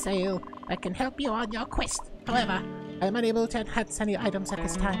spells for sale that can help you on your quest. However, I am unable to enhance any items at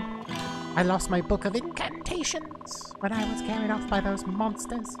this time. I lost my book of incantations when I was carried off by those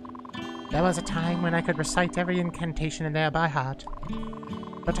monsters. There was a time when I could recite every incantation in there by heart.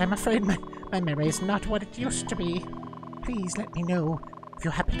 But I'm afraid my memory is not what it used to be. Please let me know if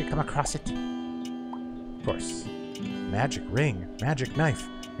you happen to come across it. Of course. Magic ring, magic knife.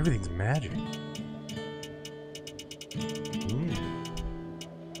 Everything's magic.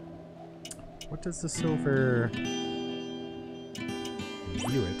 What does the silver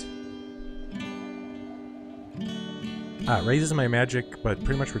view it? It raises my magic, but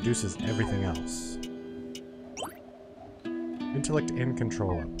pretty much reduces everything else. Intellect and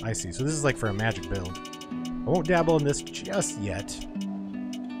control up. I see. So this is like for a magic build. I won't dabble in this just yet.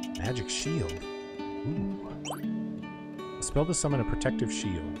 Magic shield. Ooh. A spell to summon a protective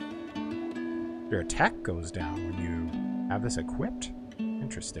shield. Your attack goes down when you have this equipped?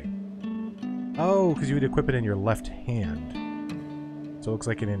 Interesting. Oh, because you would equip it in your left hand. So it looks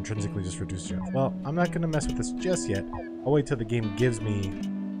like it intrinsically just reduces your health. Well, I'm not going to mess with this just yet. I'll wait till the game gives me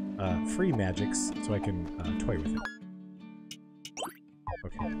free magics so I can toy with it.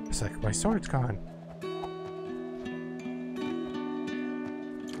 Okay, it's like my sword's gone.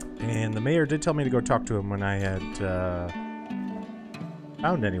 And the mayor did tell me to go talk to him when I had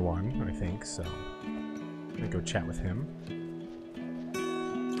found anyone, I think, so I'm gonna go chat with him.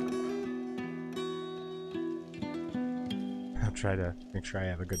 I'll try to make sure I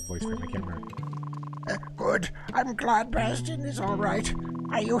have a good voice for my camera. Good. I'm glad Bastion is all right.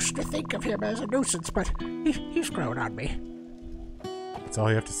 I used to think of him as a nuisance, but he's grown on me. That's all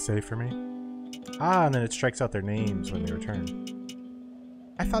you have to say for me? Ah, and then it strikes out their names when they return.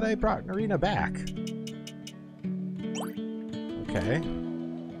 I thought I brought Narina back. Okay.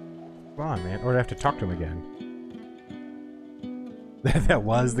 Come on, man. Or do I have to talk to him again? That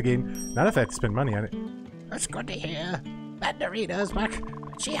was the game. Not if I have to spend money on it. That's good to hear. That Narina's back.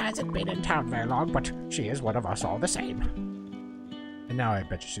 She hasn't been in town very long, but she is one of us all the same. And now I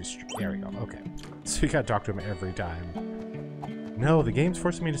bet you she's... There we go. Okay. So you gotta talk to him every time. No, the game's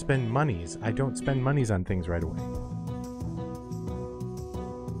forcing me to spend monies. I don't spend monies on things right away.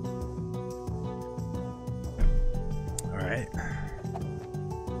 Alright.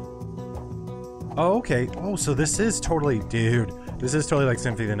 Oh, okay. Oh, so this is totally... Dude, this is totally like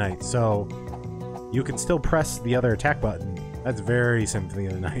Symphony of the Night. So, you can still press the other attack button. That's very Symphony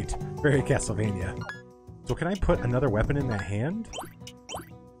of the Night. Very Castlevania. So can I put another weapon in that hand?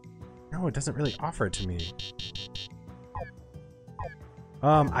 No, it doesn't really offer it to me.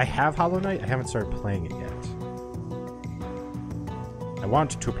 I have Hollow Knight. I haven't started playing it yet. I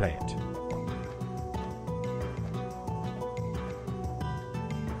want to play it.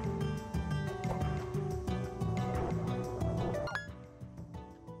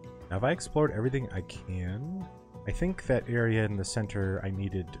 Now, have I explored everything I can? I think that area in the center, I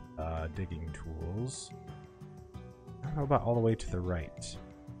needed digging tools. I don't know about all the way to the right.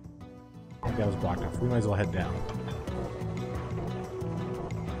 I think that was blocked off. We might as well head down.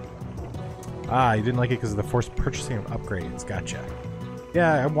 Ah, you didn't like it because of the forced purchasing of upgrades. Gotcha.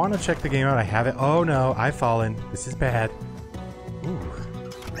 Yeah, I want to check the game out. I have it. Oh no, I've fallen. This is bad. Ooh.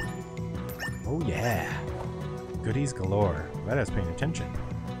 Oh yeah. Goodies galore. Glad I was paying attention.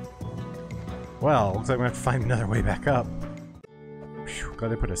 Well, looks like I'm gonna have to find another way back up. Whew,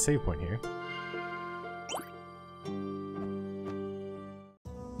 glad they put a save point here.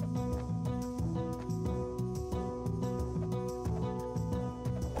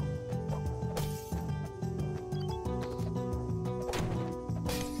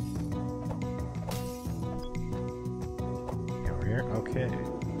 Over here, okay.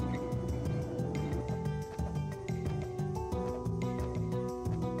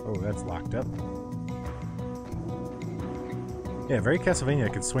 Oh, that's locked up. Yeah, very Castlevania. I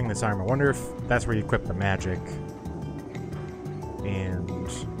could swing this arm. I wonder if that's where you equip the magic. And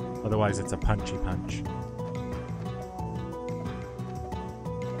otherwise it's a punchy punch.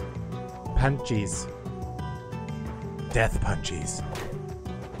 Punchies. Death punchies.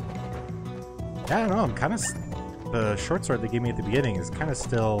 I don't know, I'm kind of... The short sword they gave me at the beginning is kind of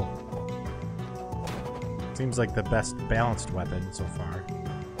still... Seems like the best balanced weapon so far.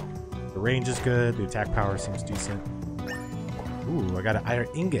 The range is good, the attack power seems decent. Ooh, I got an iron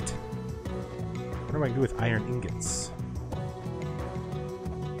ingot. What do I do with iron ingots?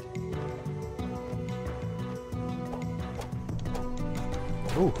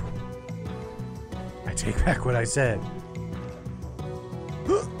 Ooh. I take back what I said.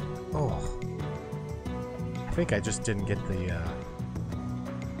 think I just didn't get the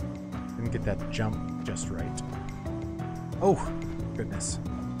didn't get that jump just right. Oh, goodness.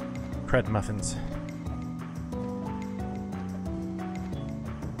 Cred muffins.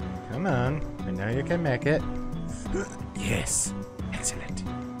 Come on, I know you can make it. Yes, excellent.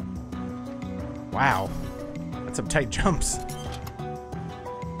 Wow, that's some tight jumps.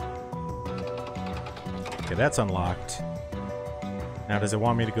 Okay, that's unlocked. Now, does it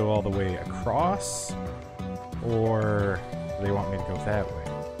want me to go all the way across? Or do they want me to go that way?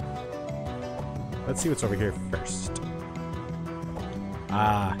 Let's see what's over here first.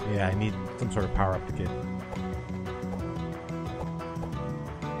 Ah, yeah, I need some sort of power-up to get.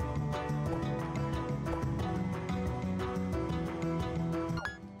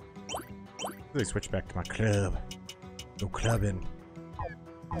 Really switch back to my club. Go clubbing.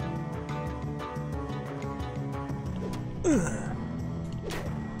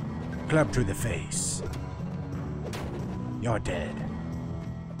 Club to the face. You're dead.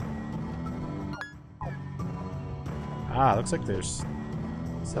 Ah, looks like there's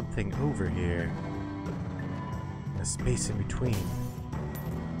something over here. A space in between.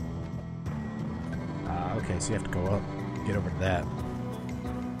 Ah, okay, so you have to go up. Get over to that.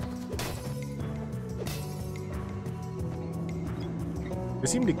 They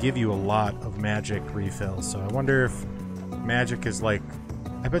seem to give you a lot of magic refills, so I wonder if magic is like...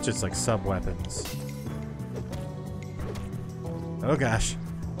 I bet you it's like sub-weapons. Oh gosh.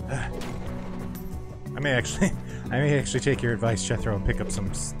 I may actually take your advice, Jethro, and pick up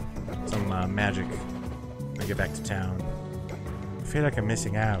some magic when I get back to town. I feel like I'm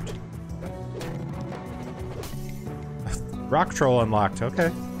missing out. Rock Troll unlocked, okay.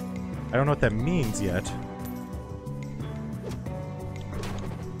 I don't know what that means yet.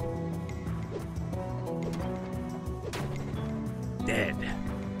 Dead.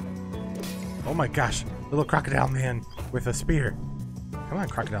 Oh my gosh, little crocodile man with a spear. Come on,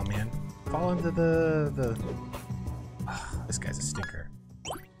 crocodile man. Fall into the... Oh, this guy's a stinker.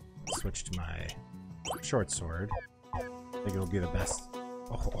 Switch to my short sword. I think it'll be the best.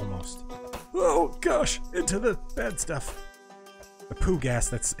 Oh, almost. Oh gosh, into the bad stuff. The poo gas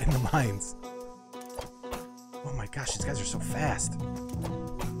that's in the mines. Oh my gosh, these guys are so fast.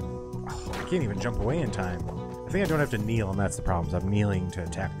 Oh, I can't even jump away in time. I think I don't have to kneel, and that's the problem. I'm kneeling to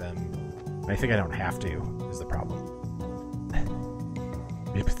attack them. And I think I don't have to, is the problem.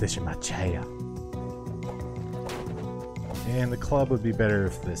 Reposition my chair. And the club would be better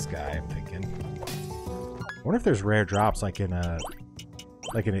if this guy, I'm thinking. I wonder if there's rare drops like in an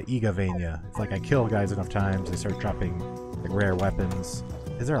Igavania. If like I kill guys enough times, they start dropping like rare weapons.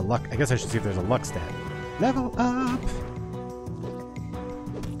 Is there a luck? I guess I should see if there's a luck stat. Level up!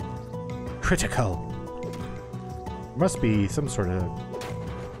 Critical! There must be some sort of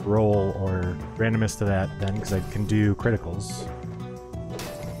roll or randomness to that then, because I can do criticals.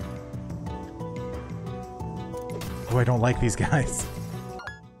 Oh, I don't like these guys.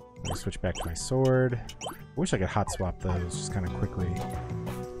 Let me switch back to my sword. I wish I could hot swap those just kind of quickly.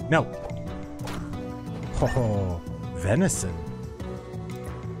 No! Oh, venison.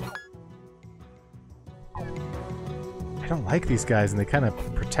 I don't like these guys, and they kind of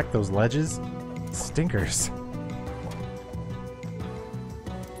protect those ledges. Stinkers.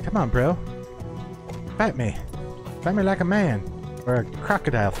 Come on, bro. Fight me. Fight me like a man. Or a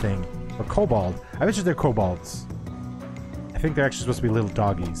crocodile thing. Or kobold. I bet you they're kobolds. I think they're actually supposed to be little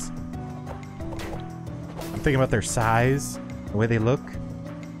doggies. I'm thinking about their size, the way they look.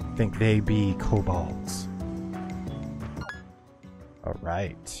 I think they be kobolds.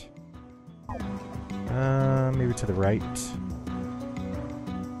 Alright. Maybe to the right.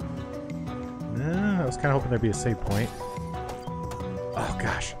 No, I was kind of hoping there'd be a save point. Oh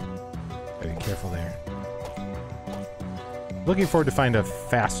gosh. Gotta be careful there. Looking forward to find a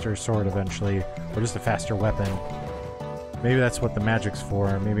faster sword eventually, or just a faster weapon. Maybe that's what the magic's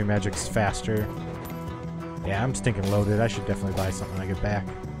for. Maybe magic's faster. Yeah, I'm stinking loaded. I should definitely buy something when I get back.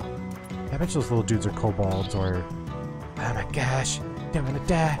 I bet those little dudes are kobolds or... Oh my gosh, I'm gonna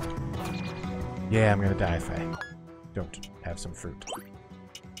die. Yeah, I'm gonna die if I don't have some fruit.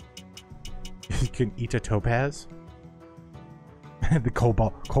 You can eat a topaz? The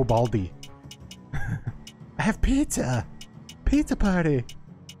kobaldi. I have pizza! Pizza party!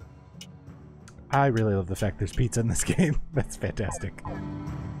 I really love the fact there's pizza in this game. That's fantastic.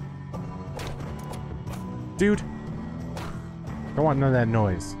 Dude! Don't want none of that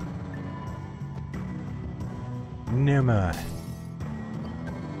noise. No more.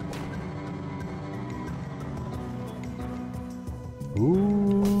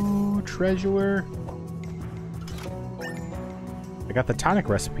 Ooh, treasure. I got the tonic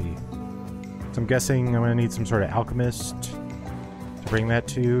recipe. So I'm guessing I'm gonna need some sort of alchemist to bring that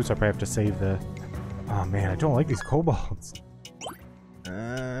to, so I probably have to save the... Oh man, I don't like these kobolds.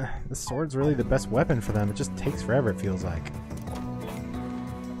 This sword's really the best weapon for them. It just takes forever, it feels like.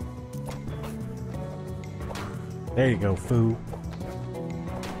 There you go, foo.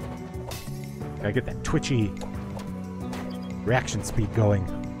 Gotta get that twitchy reaction speed going.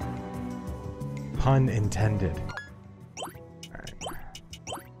 Pun intended. Alright.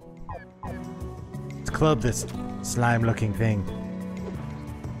 Let's club this slime-looking thing.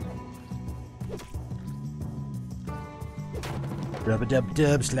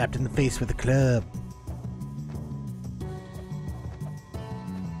 Rub-a-dub-dub, slapped in the face with a club.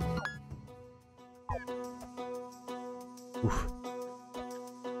 Oof.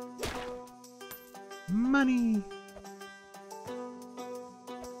 Money!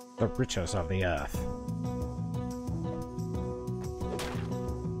 The riches of the earth.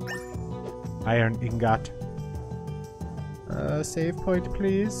 Iron ingot. Save point,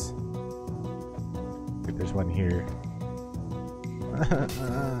 please. Good, there's one here.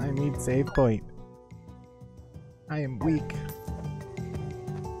 I need save point. I am weak.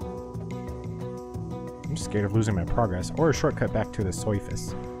 I'm just scared of losing my progress, or a shortcut back to the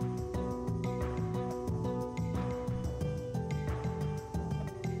Soifus.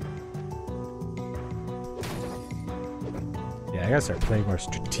 Yeah, I gotta start playing more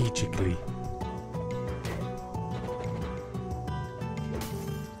strategically.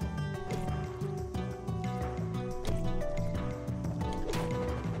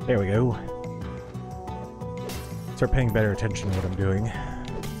 There we go. Start paying better attention to what I'm doing.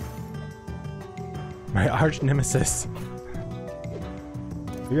 My arch nemesis.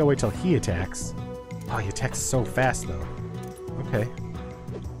 Maybe I'll wait till he attacks. Oh, he attacks so fast though. Okay.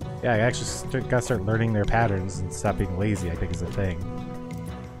 Yeah, I actually gotta start learning their patterns and stop being lazy, I think is the thing.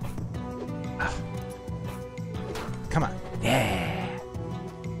 Ah. Come on. Yeah.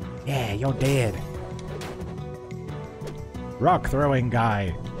 Yeah, you're dead. Rock throwing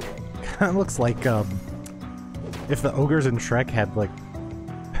guy. Kinda looks like, if the ogres in Shrek had, like,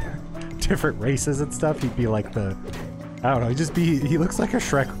 different races and stuff, he'd be like the... I don't know, he looks like a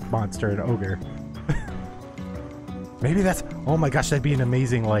Shrek monster, an ogre. Maybe that's... Oh my gosh, that'd be an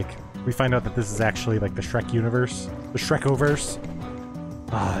amazing, like... We find out that this is actually, like, the Shrek universe. The Shrek-overse.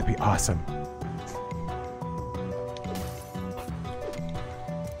 Ah, that'd be awesome.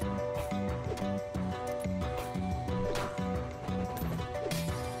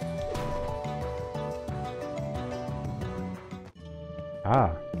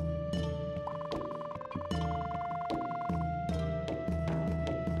 Ah.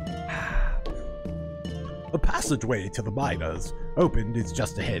 The passageway to the miners opened is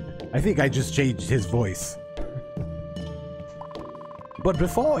just ahead. I think I just changed his voice. But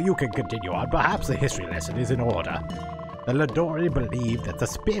before you can continue on, perhaps a history lesson is in order. The Ladori believed that the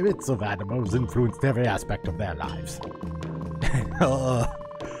spirits of animals influenced every aspect of their lives.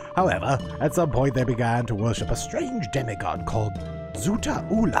 However, at some point they began to worship a strange demigod called Zuta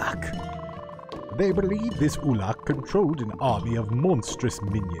Ulak. They believed this Ulak controlled an army of monstrous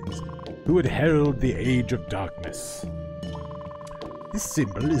minions who would herald the Age of Darkness. This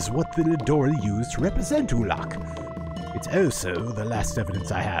symbol is what the Ladori used to represent Ulak. It's also the last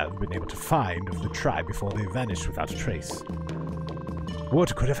evidence I have been able to find of the tribe before they vanished without a trace.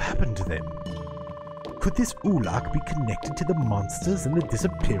 What could have happened to them? Could this Ulak be connected to the monsters and the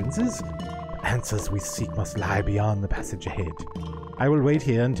disappearances? The answers we seek must lie beyond the passage ahead. I will wait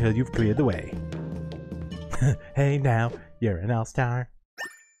here until you've cleared the way. Hey now, you're an all-star.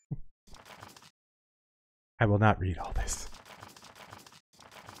 I will not read all this.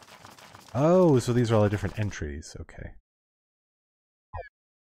 Oh, so these are all the different entries. Okay.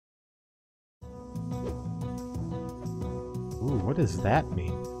 Ooh, what does that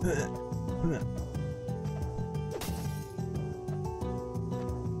mean?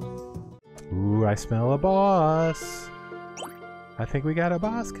 Ooh, I smell a boss. I think we got a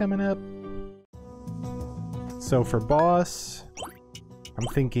boss coming up. So for boss, I'm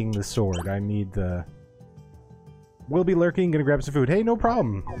thinking the sword. I need the... We'll be lurking, gonna grab some food. Hey, no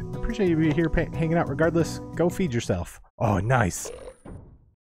problem. I appreciate you being here hanging out regardless. Go feed yourself. Oh, nice.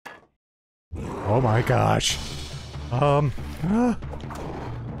 Oh my gosh.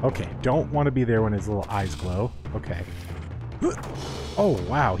 Okay, don't want to be there when his little eyes glow. Okay. Oh,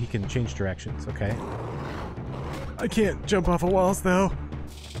 wow, he can change directions. Okay. I can't jump off of walls, though.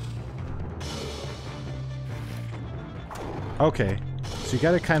 Okay, so you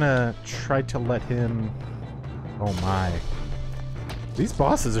gotta kind of try to let him... Oh my. These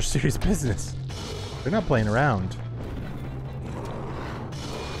bosses are serious business. They're not playing around.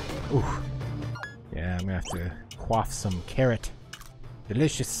 Ooh. Yeah, I'm gonna have to quaff some carrot.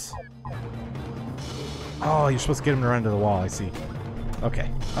 Delicious. Oh, you're supposed to get him to run to the wall, I see.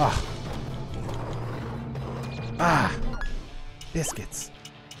 Okay. Ah. Ah! Biscuits.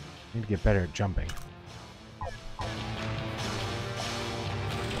 Need to get better at jumping.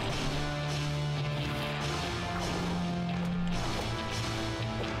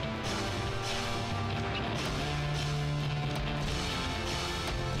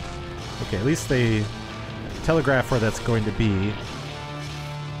 Okay, at least they telegraph where that's going to be.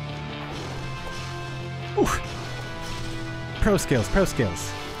 Oof. Pro skills, pro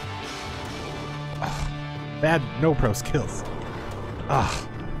skills. Oh, bad no pro skills. Oh.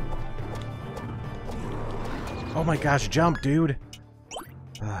 Oh my gosh, jump, dude.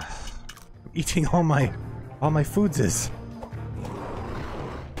 I'm eating all my foodses.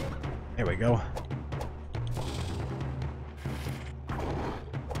 There we go.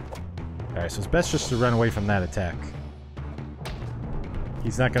 Alright, so it's best just to run away from that attack.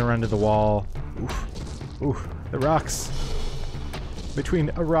 He's not gonna run to the wall. Oof. Oof. The rocks. Between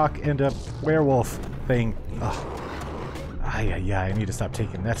a rock and a werewolf thing. Ugh. Yeah, I need to stop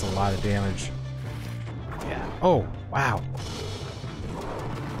taking. That's a lot of damage. Yeah. Oh, wow.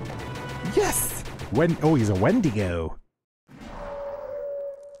 Yes! Oh, he's a Wendigo.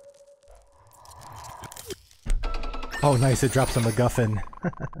 Oh, nice. It drops a MacGuffin.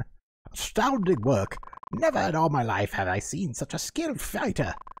 Astounding work. Never in all my life have I seen such a skilled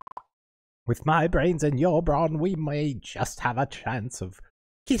fighter. With my brains and your brawn, we may just have a chance of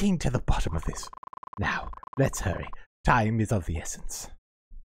getting to the bottom of this. Now, let's hurry. Time is of the essence.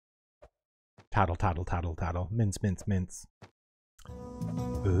 Toddle, toddle, toddle, toddle. Mince, mince, mince.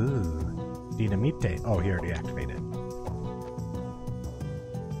 Ooh. Dynamite. Oh, he already activated.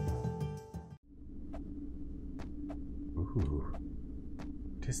 Ooh.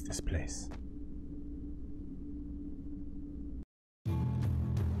 What is this place?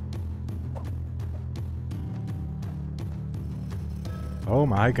 Oh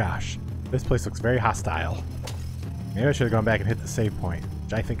my gosh. This place looks very hostile. Maybe I should have gone back and hit the save point,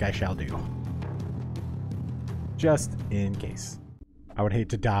 which I think I shall do. Just in case. I would hate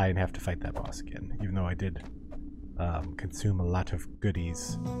to die and have to fight that boss again, even though I did consume a lot of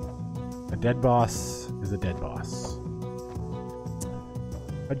goodies. A dead boss is a dead boss.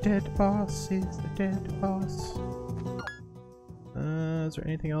 A dead boss is a dead boss. Is there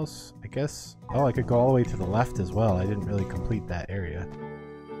anything else? I guess. Oh, I could go all the way to the left as well. I didn't really complete that area.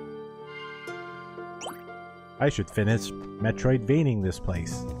 I should finish Metroidvania this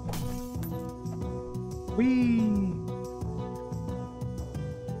place. Whee!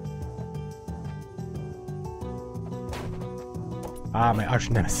 Ah, my arch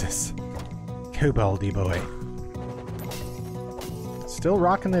nemesis. Koboldy boy. Still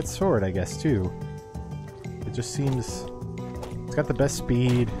rocking that sword, I guess, too. It just seems... It's got the best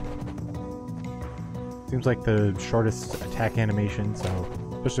speed. Seems like the shortest attack animation, so...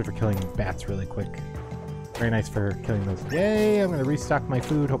 Especially for killing bats really quick. Very nice for killing those. Yay! I'm gonna restock my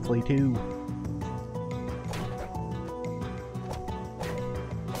food, hopefully, too.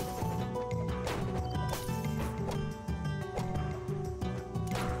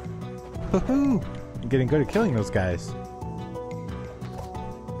 Woohoo! I'm getting good at killing those guys.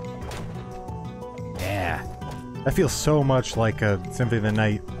 Yeah. That feels so much like a Symphony of the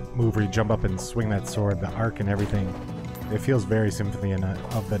Night move where you jump up and swing that sword, the arc and everything. It feels very Symphony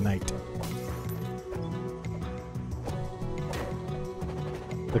of the Night.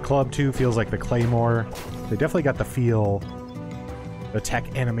 The club, too, feels like the Claymore. They definitely got the feel. The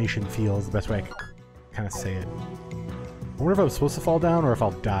tech animation feel is the best way I could kind of say it. I wonder if I'm supposed to fall down or if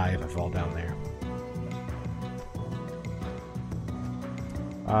I'll die if I fall down there.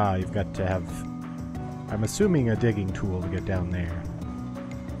 Ah, you've got to have... I'm assuming a digging tool to get down there.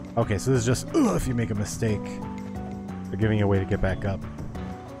 Okay, so this is just if you make a mistake. They're giving you a way to get back up.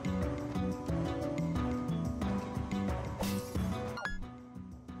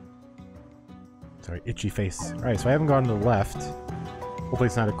 Sorry, itchy face. Alright, so I haven't gone to the left. Hopefully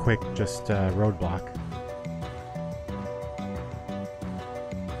it's not a quick, just roadblock.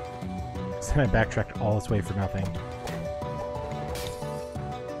 So then I backtracked all this way for nothing.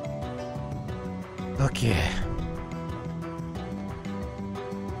 Okay.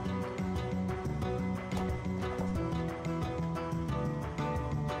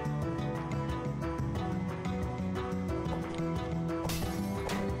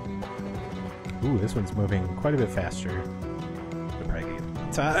 Ooh, this one's moving quite a bit faster. Should probably get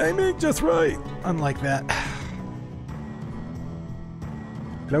the timing just right. Unlike that.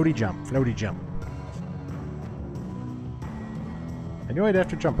 Floaty jump, floaty jump. I knew I'd have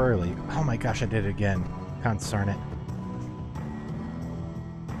to jump early. Oh my gosh, I did it again. Consarn it.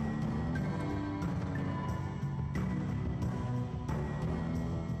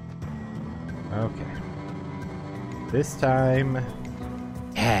 Okay. This time...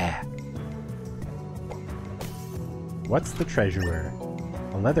 Yeah! What's the treasure?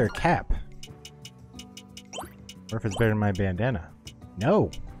 A leather cap. Or if it's better than my bandana. No!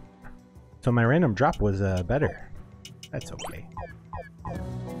 So my random drop was better. That's okay.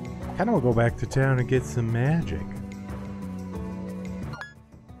 Kinda will go back to town and get some magic.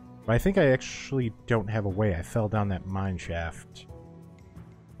 But I think I actually don't have a way. I fell down that mine shaft.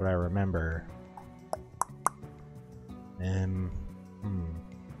 What I remember. I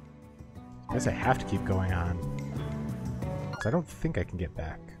guess I have to keep going on. Because I don't think I can get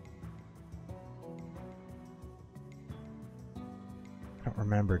back. I don't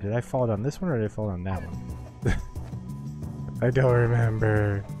remember. Did I fall down this one or did I fall down that one? I don't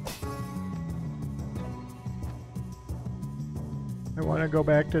remember. I want to go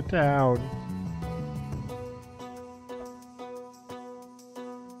back to town.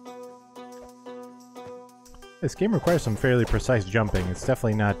 This game requires some fairly precise jumping. It's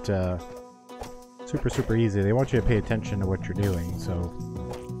definitely not super easy. They want you to pay attention to what you're doing, so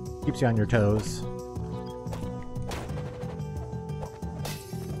keeps you on your toes.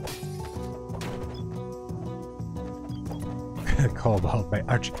 Cobalt, my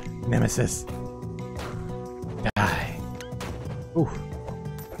arch nemesis. Die. Ooh.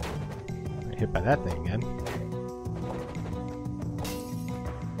 Got hit by that thing again.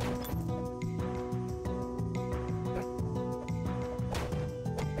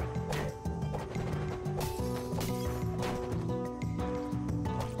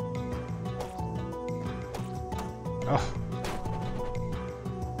 Oh.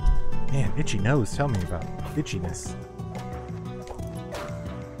 Man, itchy nose. Tell me about itchiness.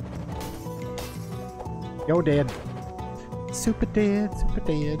 Yo, dead. Super dead, super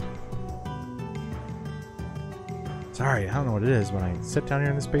dead. Sorry, I don't know what it is. When I sit down here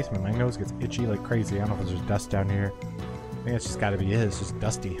in this basement, my nose gets itchy like crazy. I don't know if there's dust down here. I think it's just gotta be it. It's just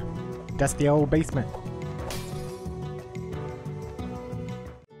dusty. Dusty old basement.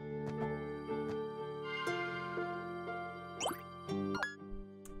 I'm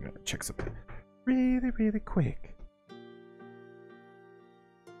gonna check something really quick.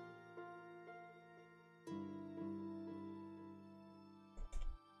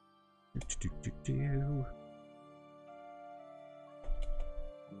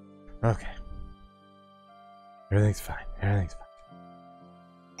 Okay. Everything's fine. Everything's fine.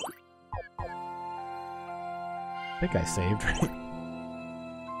 I think I saved, right?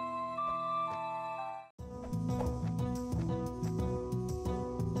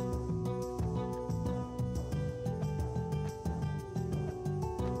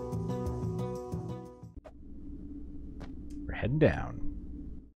 We're heading down.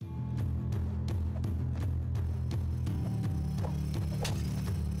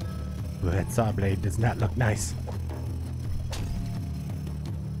 Ooh, that saw blade does not look nice.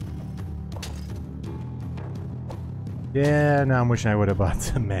 Yeah, now I'm wishing I would have bought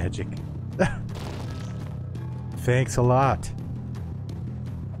some magic. Thanks a lot.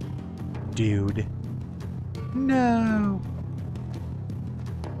 Dude. No.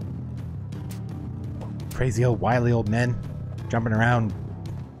 Crazy old wily old men jumping around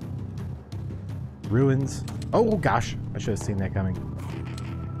ruins. Oh gosh, I should have seen that coming.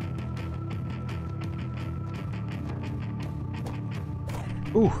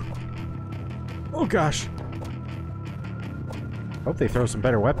 Ooh. Oh gosh. Hope they throw some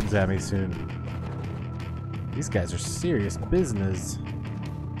better weapons at me soon. These guys are serious business.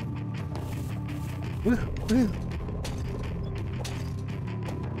 Woo, woo.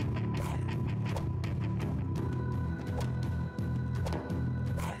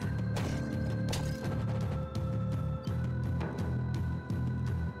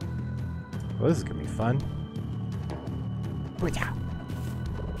 Well, this is gonna be fun.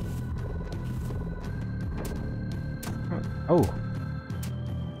 Oh.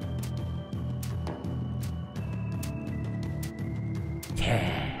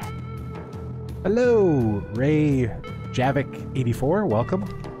 Yeah. Hello, Ray Javik84. Welcome.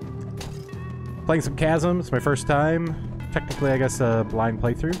 Playing some CHASM. It's my first time. Technically, I guess a blind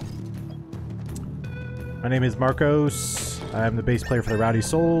playthrough. My name is Marcos. I'm the bass player for the Rowdy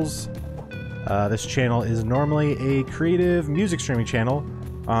Souls. This channel is normally a creative music streaming channel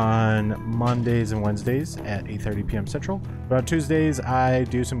on Mondays and Wednesdays at 8:30 p.m. Central. But on Tuesdays, I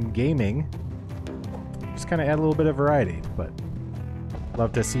do some gaming. Just kind of add a little bit of variety. But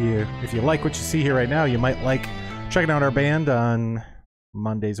love to see you. If you like what you see here right now, you might like checking out our band on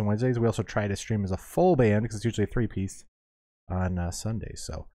Mondays and Wednesdays. We also try to stream as a full band because it's usually a 3-piece on Sundays.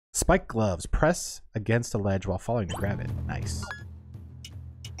 So, spike gloves. Press against a ledge while falling to grab it. Nice.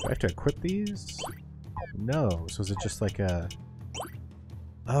 Do I have to equip these? No. So is it just like a...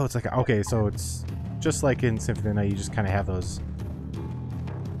 Oh, it's like a... Okay, so it's just like in Symphony of the Night. You just kind of have those...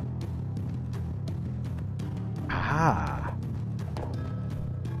 Ah.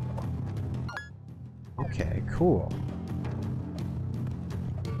 Okay, cool.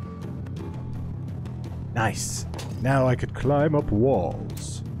 Nice. Now I could climb up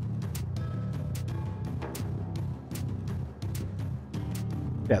walls.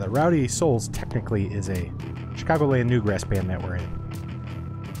 Yeah, the Rowdy Souls technically is a Chicagoland Newgrass band that we're in.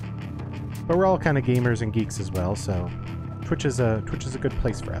 But we're all kind of gamers and geeks as well, so Twitch is a good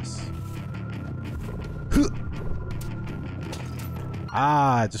place for us.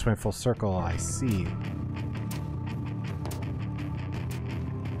 Ah, it just went full circle. I see.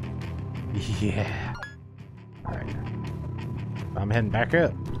 Yeah. Alright. I'm heading back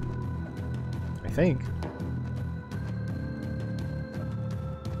up. I think.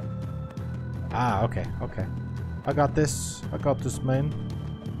 Ah, okay, okay. I got this. I got this, man.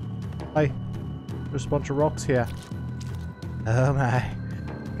 Hey, there's a bunch of rocks here. Oh my.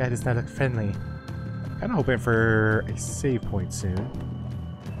 Guy does not look friendly. Kinda hoping for a save point soon.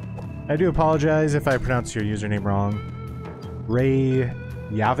 I do apologize if I pronounce your username wrong. Ray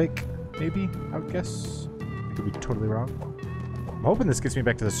Yavik, maybe? I would guess. I could be totally wrong. I'm hoping this gets me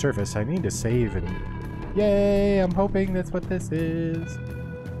back to the surface. I need to save and... Yay! I'm hoping that's what this is.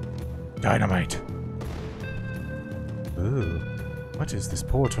 Dynamite! Ooh. What is this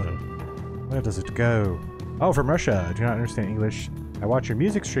portal? Where does it go? Oh, from Russia. I do not understand English. I watch your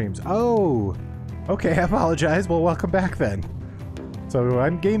music streams. Oh! Okay, I apologize. Well, welcome back then. So,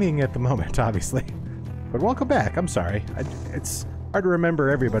 I'm gaming at the moment, obviously. But welcome back. I'm sorry. It's hard to remember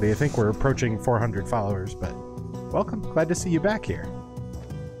everybody. I think we're approaching 400 followers, but welcome. Glad to see you back here.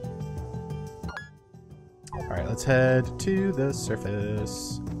 Alright, let's head to the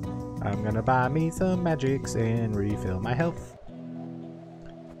surface. I'm gonna buy me some magics and refill my health.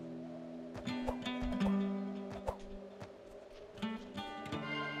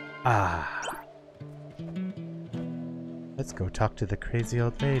 Ah. Let's go talk to the crazy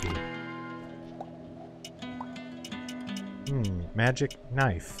old lady. Magic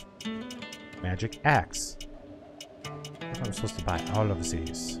knife. Magic axe. What am I supposed to buy all of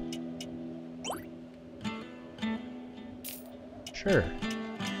these? Sure.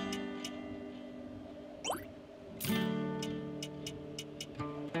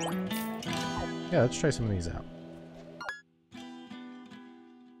 Yeah, let's try some of these out.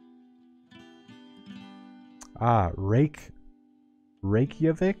 Ah,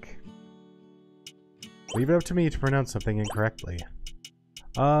 Reykjavik? Leave it up to me to pronounce something incorrectly.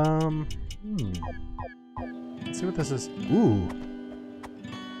 Let's see what this is. Ooh.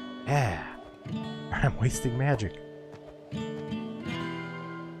 Yeah. I'm wasting magic.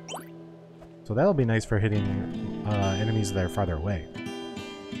 So that'll be nice for hitting enemies that are farther away.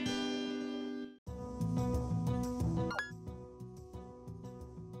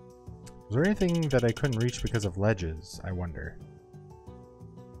 Was there anything that I couldn't reach because of ledges, I wonder?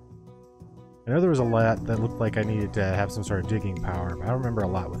 I know there was a lot that looked like I needed to have some sort of digging power, but I don't remember a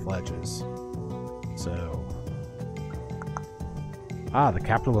lot with ledges. So... Ah, the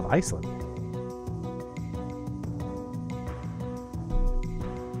capital of Iceland.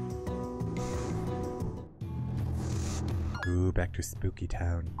 Ooh, back to Spooky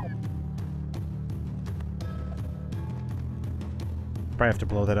Town. Probably have to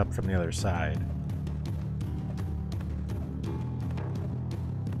blow that up from the other side.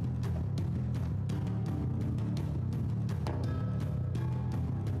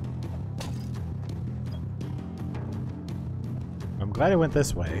 I'm glad I went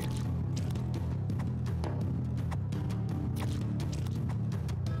this way.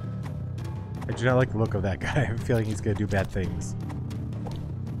 I do not like the look of that guy. I have a feeling he's gonna do bad things.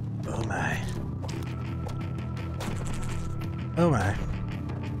 Oh my. Oh my.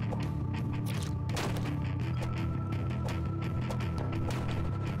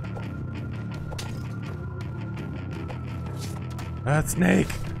 That snake!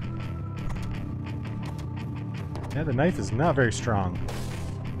 Yeah, the knife is not very strong.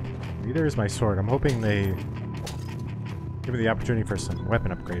 Neither is my sword. I'm hoping they give me the opportunity for some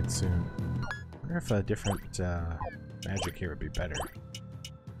weapon upgrades soon. I wonder if a different magic here would be better.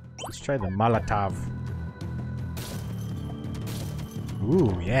 Let's try the Molotov.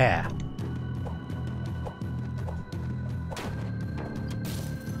 Ooh, yeah!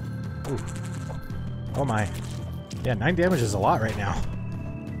 Ooh. Oh my. Yeah, 9 damage is a lot right now.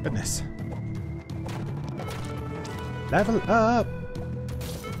 Goodness. Level up!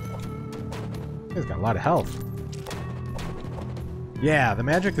 He's got a lot of health. Yeah, the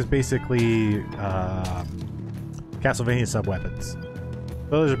magic is basically Castlevania sub-weapons.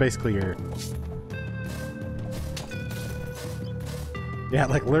 Those are basically your... Yeah,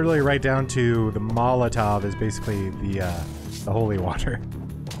 like literally right down to the Molotov is basically the holy water.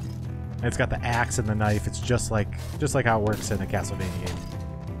 And it's got the axe and the knife. It's just like how it works in a Castlevania game.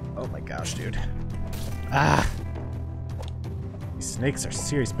 Oh my gosh, dude. Ah! These snakes are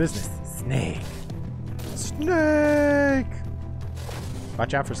serious business. Snake. Snake!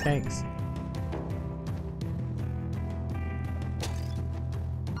 Watch out for snakes.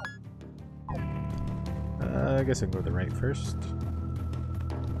 I guess I can go to the right first.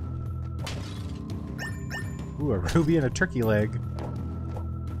 Ooh, a ruby and a turkey leg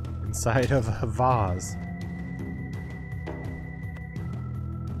inside of a vase.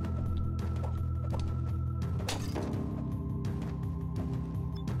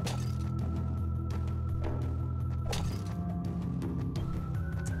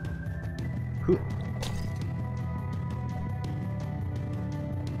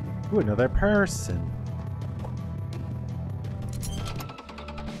 Ooh, another person.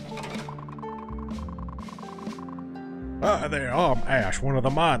 Hi there, I'm Ash, one of the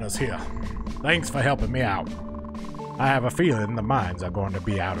miners here. Thanks for helping me out. I have a feeling the mines are going to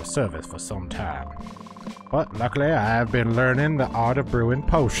be out of service for some time. But luckily I have been learning the art of brewing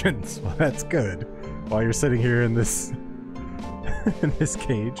potions. Well, that's good. While you're sitting here in this in this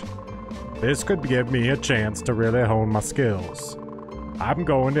cage. This could give me a chance to really hone my skills. I'm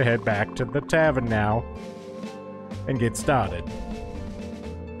going to head back to the tavern now and get started.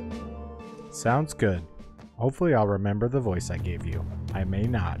 Sounds good. Hopefully I'll remember the voice I gave you. I may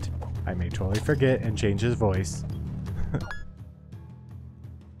not. I may totally forget and change his voice.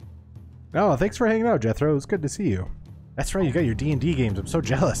 Oh, thanks for hanging out, Jethro. It was good to see you. That's right, you got your D&D games. I'm so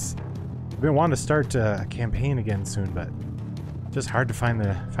jealous. I've been wanting to start a campaign again soon, but just hard to find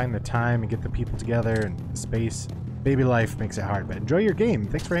the time and get the people together and the space. Baby life makes it hard, but enjoy your game.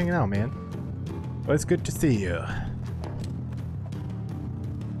 Thanks for hanging out, man. Well, it's good to see you.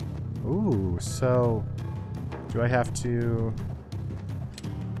 Ooh, so... do I have to...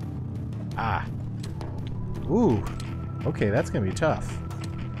 Ah. Ooh. Okay, that's gonna be tough.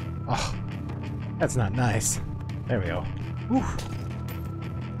 Oh, that's not nice. There we go. Whew.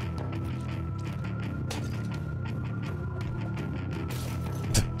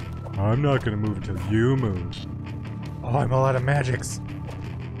 I'm not gonna move until you move. Oh, I'm all out of magics.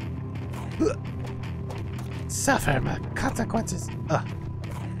 Suffer my consequences. Ugh.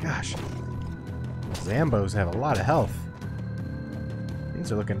 Gosh. Zambos have a lot of health.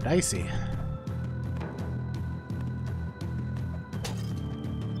 Things are looking dicey.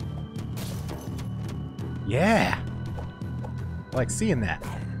 Yeah! I like seeing that.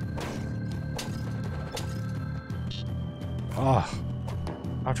 Oh.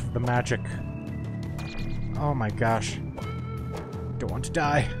 Out for the magic. Oh my gosh. Don't want to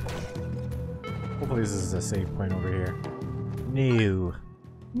die. Hopefully this is a save point over here. New.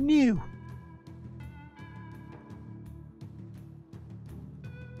 New.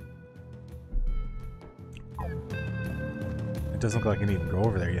 It doesn't look like I can even go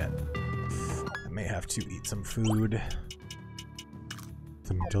over there yet. I may have to eat some food.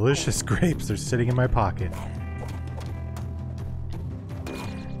 Some delicious grapes are sitting in my pocket.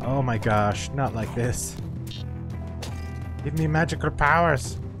 Oh my gosh, not like this. Give me magical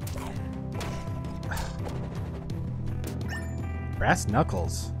powers. Brass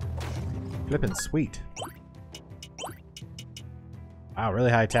knuckles. Flippin' sweet. Wow, really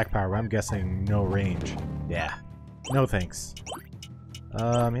high attack power, but I'm guessing no range. Yeah. No thanks.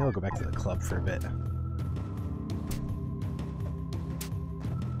 Maybe I'll go back to the club for a bit.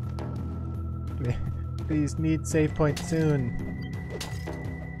 Please need save point soon.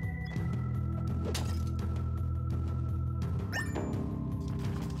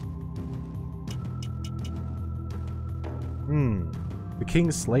 The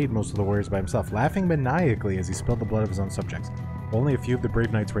king slayed most of the warriors by himself, laughing maniacally as he spilled the blood of his own subjects. Only a few of the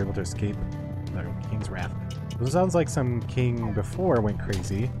brave knights were able to escape the king's wrath. This sounds like some king before went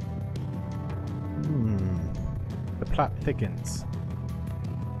crazy. The plot thickens.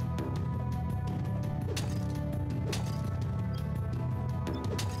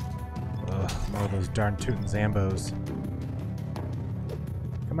 Ugh, more of those darn tootin' Zambos.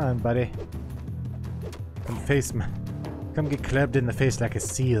 Come on, buddy. Come face me. Come get clubbed in the face like a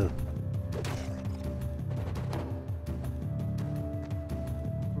seal.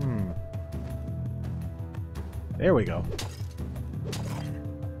 There we go.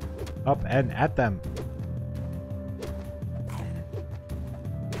 Up and at them.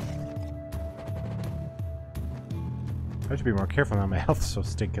 I have to be more careful now. My health's so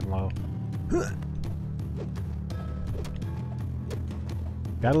stinking low.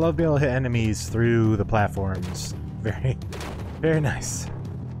 Gotta love being able to hit enemies through the platforms. Very, very nice.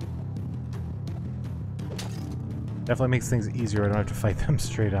 Definitely makes things easier. I don't have to fight them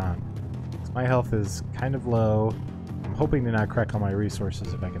straight on. My health is kind of low. I'm hoping to not crack all my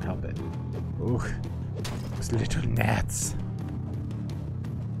resources if I can help it. Ooh, those little gnats.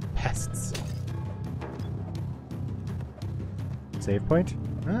 Pests. Save point?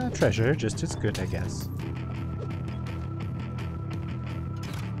 Treasure, just as good, I guess.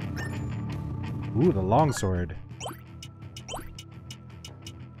 Ooh, the longsword.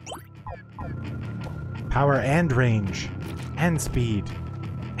 Power and range. And speed.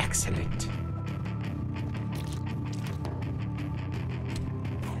 Excellent.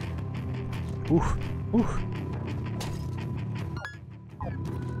 Ooh, ooh.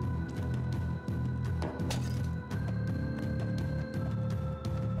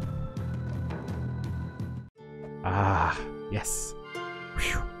 Ah, yes.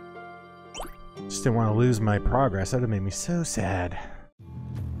 Whew. Just didn't want to lose my progress. That would have made me so sad.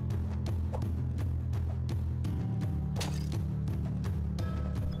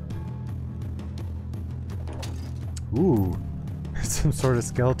 Ooh. Some sort of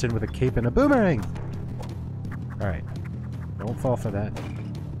skeleton with a cape and a boomerang! Alright. Don't fall for that.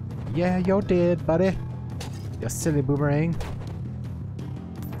 Yeah, you're dead, buddy. You silly boomerang.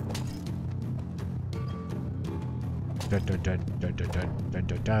 Dun, dun, dun, dun, dun, dun, dun,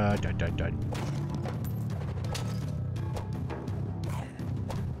 dun, dun, dun, dun.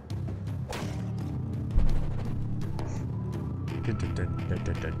 Dun, dun, dun, dun,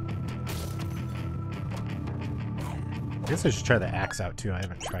 dun, dun. I guess I should try the axe out too. I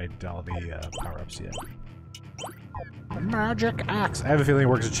haven't tried all the power-ups yet. Magic axe! I have a feeling it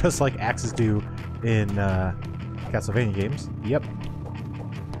works just like axes do in Castlevania games. Yep.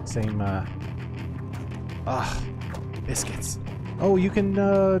 Same, biscuits. Oh, you can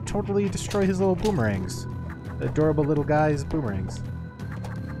totally destroy his little boomerangs. The adorable little guy's boomerangs.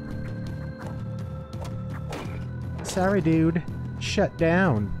 Sorry, dude. Shut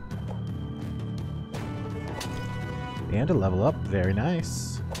down. And a level up. Very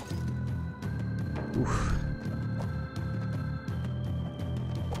nice. Oof.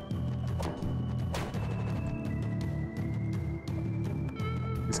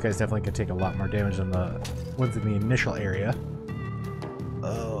 These guys definitely can take a lot more damage than the ones in the initial area.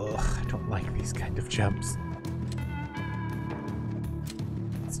 Oh, I don't like these kind of jumps.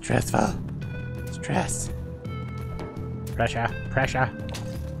 Stressful. Stress. Pressure. Pressure.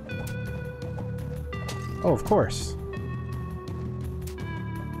 Oh, of course.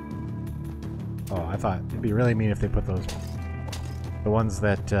 Oh, I thought it'd be really mean if they put those... the ones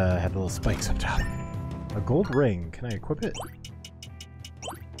that had little spikes up top. A gold ring. Can I equip it?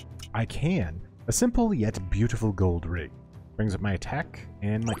 I can. A simple yet beautiful gold ring. Brings up my attack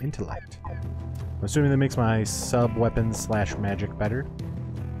and my intellect. I'm assuming that makes my sub-weapon / magic better.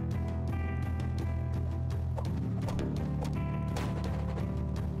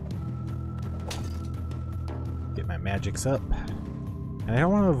 Get my magics up. And I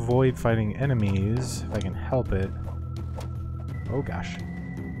don't want to avoid fighting enemies if I can help it. Oh gosh.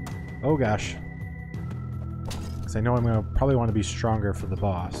 Oh gosh. Because I know I'm going to probably want to be stronger for the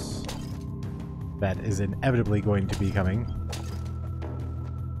boss. That is inevitably going to be coming.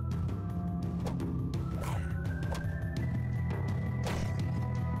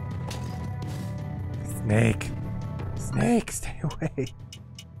 Snake! Snake, stay away!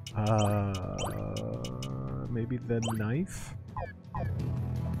 Maybe the knife?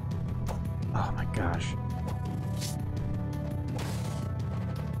 Oh my gosh.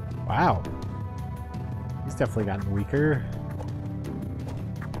 Wow. He's definitely gotten weaker.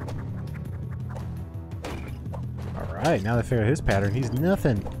 Alright, now that I figure out his pattern, he's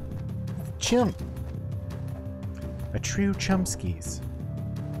nothing. Chump. A true chumpskis.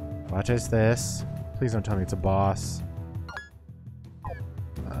 Watch as this. Please don't tell me it's a boss.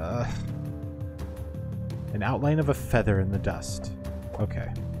 An outline of a feather in the dust.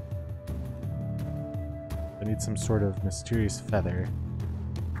 Okay. I need some sort of mysterious feather.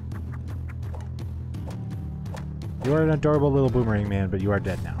 You are an adorable little boomerang man, but you are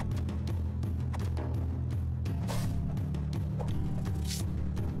dead now.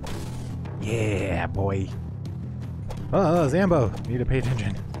 Yeah, boy. Oh, Zambo. Need to pay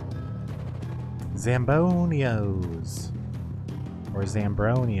attention. Zambonios. Or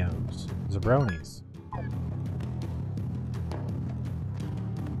Zambronios. Zabronis.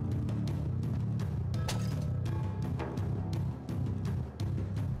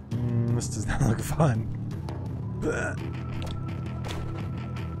 This does not look fun.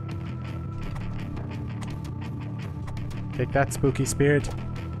 Take that, spooky spirit.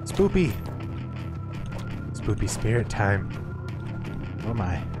 Spoopy! Spoopy spirit time. Oh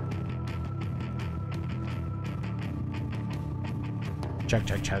my. Chug,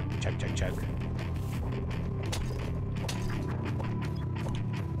 chug, chug, chug, chug, chug.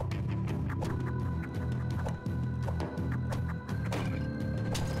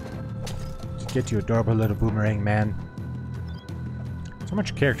 Just get you, adorable little boomerang man. So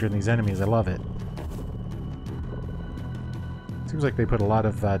much character in these enemies, I love it. Seems like they put a lot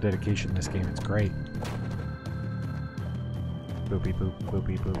of dedication in this game. It's great. Boopy boop,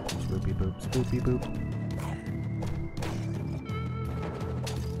 boopy boop, spoopy boop, spoopy boop.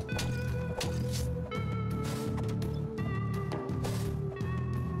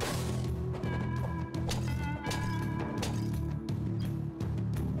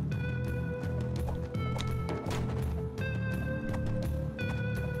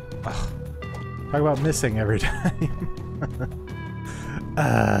 Ugh. Talk about missing every time.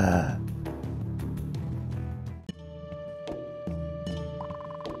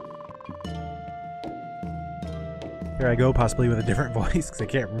 Here I go, possibly with a different voice, because I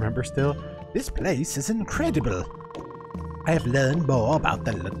can't remember still. This place is incredible. I have learned more about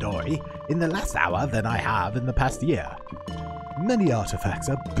the Ladori in the last hour than I have in the past year. Many artifacts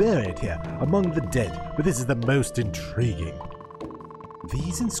are buried here among the dead, but this is the most intriguing.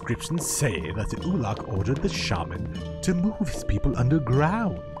 These inscriptions say that Ulak ordered the shaman to move his people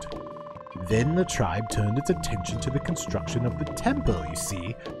underground. Then the tribe turned its attention to the construction of the temple you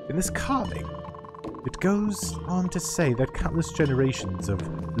see in this carving. It goes on to say that countless generations of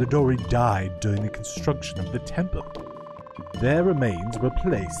Ladori died during the construction of the temple. Their remains were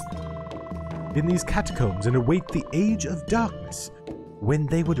placed in these catacombs and await the Age of Darkness, when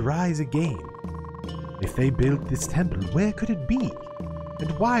they would rise again. If they built this temple, where could it be?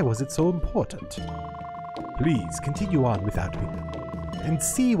 And why was it so important? Please continue on without me, and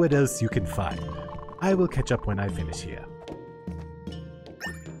see what else you can find. I will catch up when I finish here.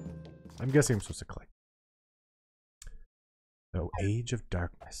 I'm guessing I'm supposed to click. So, Age of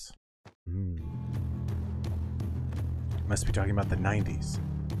Darkness. Must be talking about the 90s.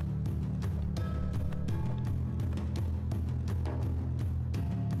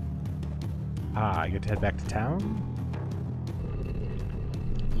 Ah, I get to head back to town?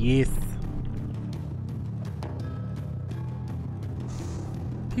 Yes.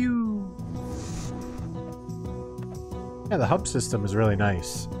 Pew. Yeah, the hub system is really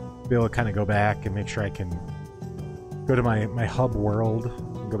nice. Be able to kind of go back and make sure I can go to my hub world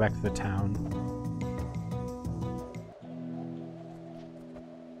and go back to the town.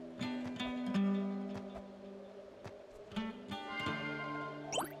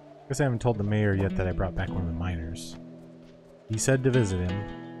 Guess I haven't told the mayor yet that I brought back one of the miners. He said to visit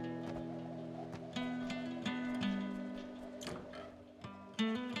him.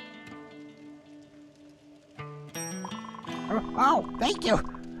 Oh, thank you.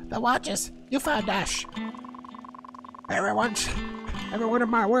 The watches. You found Ash. Every one of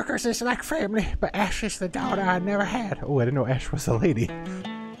my workers is like family, but Ash is the daughter I never had. Oh, I didn't know Ash was a lady.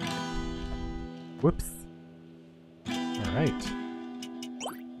 Whoops. Alright.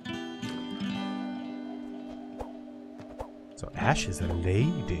 So Ash is a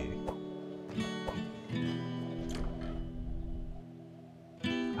lady.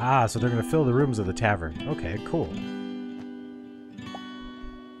 Ah, so they're gonna fill the rooms of the tavern. Okay, cool.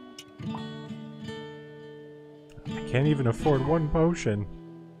 I can't even afford one potion.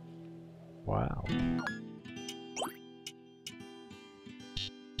 Wow.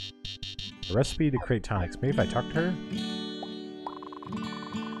 A recipe to create tonics. Maybe if I talk to her?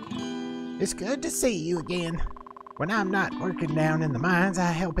 It's good to see you again. When I'm not working down in the mines,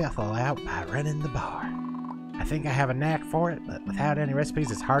 I help Ethel out by running the bar. I think I have a knack for it, but without any recipes,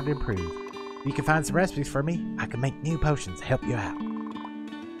 it's hard to improve. If you can find some recipes for me, I can make new potions to help you out.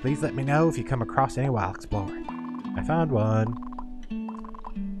 Please let me know if you come across any while exploring. I found one.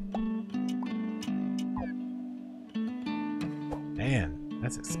 Man,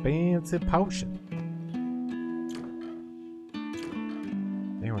 that's expensive potion.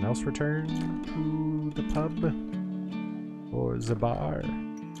 Anyone else return to the pub? Or the bar?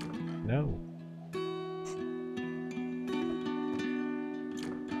 No.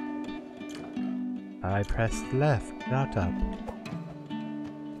 I pressed left, not up.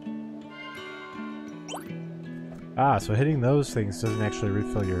 Ah, so hitting those things doesn't actually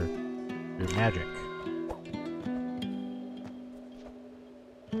refill your magic.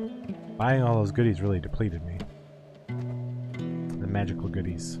 Buying all those goodies really depleted me. The magical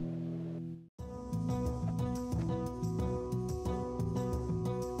goodies.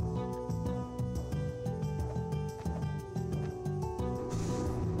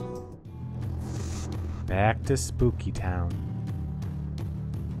 Back to Spooky Town.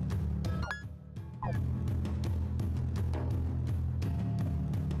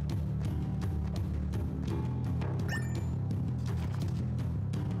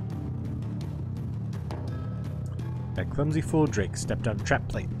 That clumsy fool Drake stepped on a trap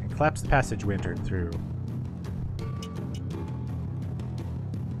plate and collapsed the passage we entered through.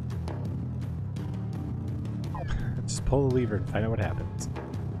 Just pull the lever and find out what happens.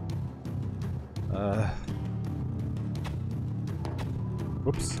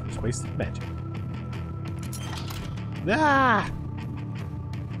 Whoops, just wasted magic. Ah!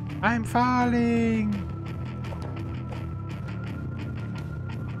 I'm falling!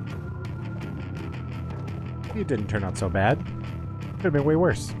 It didn't turn out so bad. Could have been way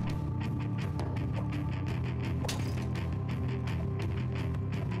worse.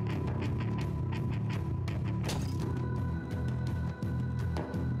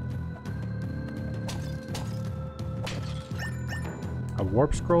 A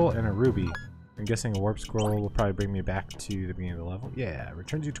warp scroll and a ruby. I'm guessing a warp scroll will probably bring me back to the beginning of the level. Yeah,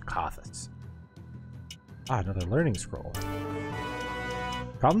 returns you to Cothis. Ah, another learning scroll.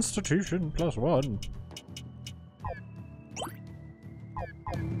 Constitution +1.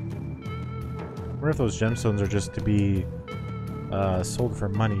 I wonder if those gemstones are just to be sold for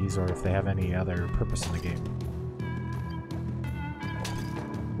monies or if they have any other purpose in the game.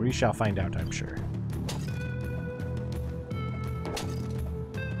 We shall find out, I'm sure.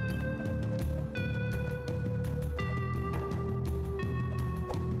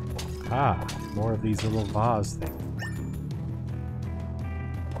 Ah, more of these little vase things.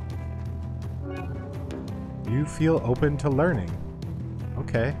 You feel open to learning.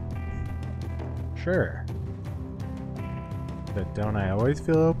 Okay. Sure. But don't I always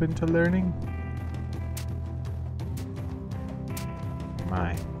feel open to learning?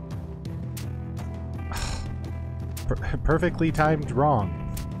 My. Perfectly timed wrong.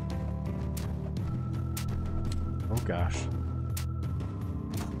 Oh gosh.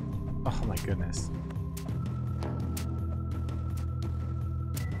 Oh my goodness.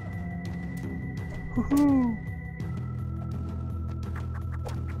 Woohoo!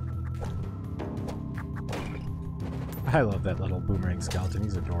 I love that little boomerang skeleton.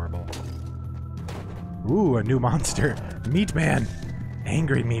 He's adorable. Ooh, a new monster. Meat Man.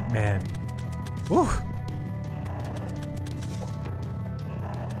 Angry Meat Man. Woo!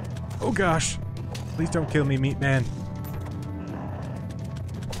 Oh gosh. Please don't kill me, Meat Man.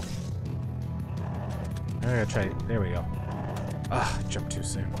 I'm gonna try. There we go. Ah, jumped too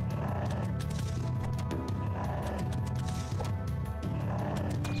soon.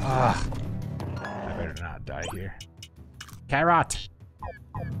 Ah. I better not die here. Carrot!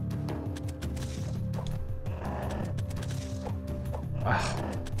 Ah,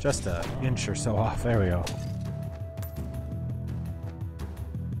 just an inch or so off. There we go.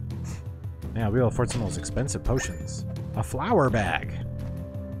 Yeah, we'll afford some of those expensive potions. A flour bag.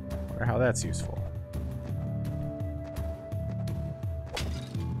 Wonder how that's useful.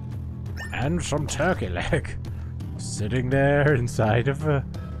 And some turkey leg. Sitting there inside of a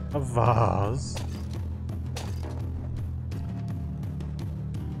vase.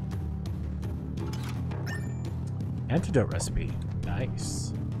 Antidote recipe.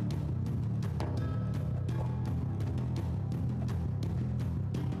 Nice.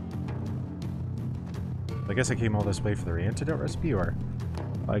 I guess I came all this way for the antidote recipe, or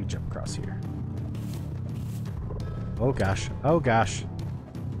I can jump across here. Oh gosh. Oh gosh.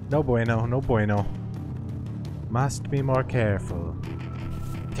 No bueno. No bueno. Must be more careful.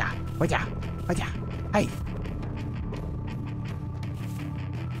 Yeah. Oh yeah. Oh yeah. Hey.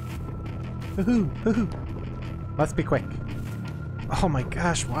 Hoo-hoo. Hoo-hoo. Let's be quick. Oh my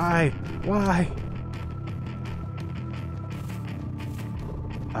gosh, why? Why?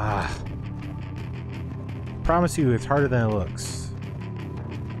 Ah. Promise you it's harder than it looks.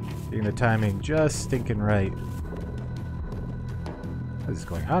 Getting the timing just stinking right. What is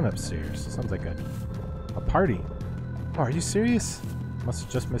going on upstairs? Sounds like a party. Oh, are you serious? Must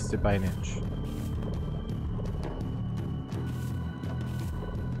have just missed it by an inch.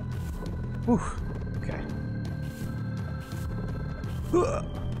 Whew. Okay.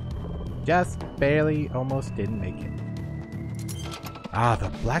 Just barely almost didn't make it. Ah, the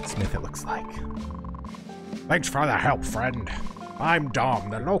blacksmith it looks like. Thanks for the help, friend. I'm Dom,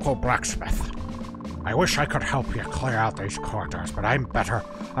 the local blacksmith. I wish I could help you clear out these corridors, but I'm better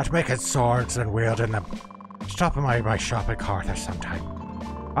at making swords than wielding them. Stop by my shop at Carthage sometime.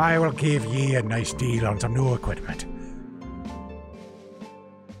 I will give ye a nice deal on some new equipment.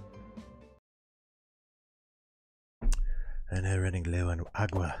 I'm now running low on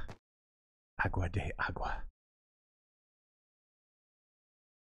agua. Agua de agua.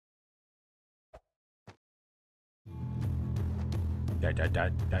 I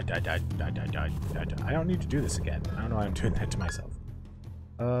don't need to do this again. I don't know why I'm doing that to myself.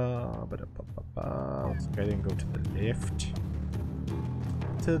 Let's go ahead and go to the left.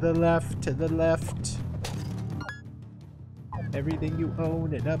 To the left, to the left. Everything you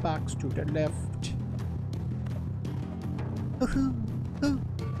own in a box to the left.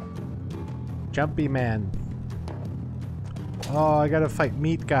 Jumpy man. Oh, I gotta fight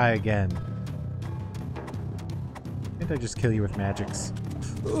Meat Guy again. Can't I just kill you with magics?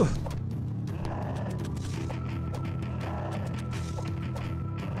 Ugh.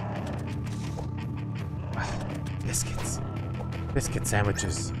 Biscuits. Biscuit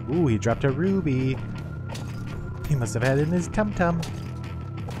sandwiches. Ooh, he dropped a ruby. He must have had it in his tum-tum.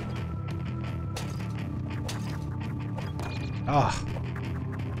 Oh,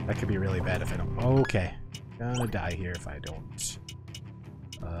 that could be really bad if I don't. Okay. Gonna die here if I don't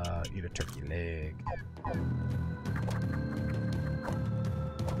eat a turkey leg.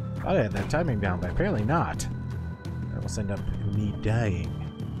 Thought I had that timing down, but apparently not. That will end up in me dying.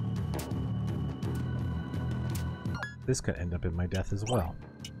 This could end up in my death as well.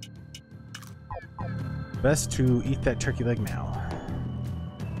 Best to eat that turkey leg now.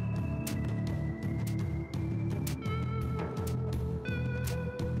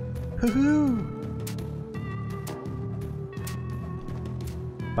 Hoo-hoo!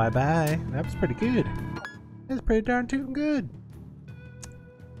 Bye-bye. That was pretty good. That was pretty darn tootin' good.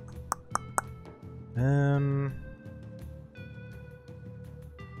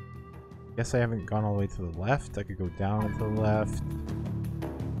 Guess I haven't gone all the way to the left. I could go down and to the left.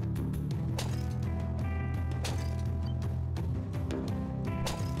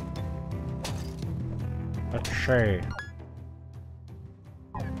 Let's see.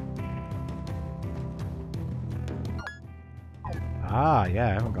 Ah, yeah,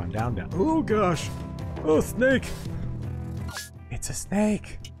 I haven't gone down. Oh gosh! Oh, snake! It's a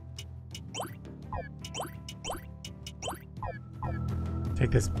snake! Take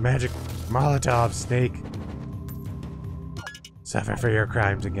this magic Molotov, snake. Suffer for your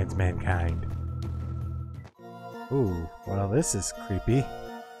crimes against mankind. Ooh, well, this is creepy.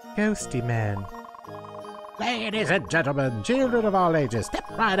 Ghosty man. Ladies and gentlemen, children of all ages, step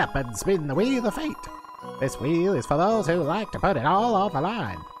right up and spin the wheel of fate. This wheel is for those who like to put it all on the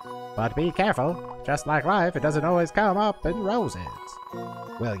line. But be careful, just like life, it doesn't always come up in roses.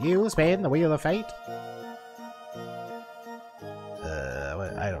 Will you spin the wheel of fate?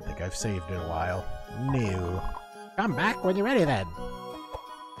 I don't think I've saved in a while. No. Come back when you're ready then.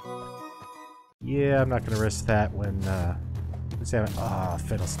 Yeah, I'm not gonna risk that when, let's have it. Ah,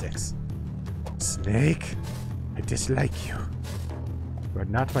 fiddlesticks. Snake, I dislike you. You are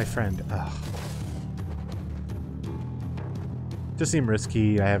not my friend. Ugh. Just seem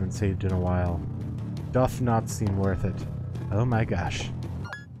risky. I haven't saved in a while. Doth not seem worth it. Oh my gosh.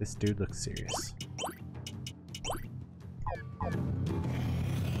 This dude looks serious.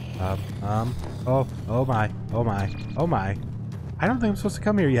 Oh my. I don't think I'm supposed to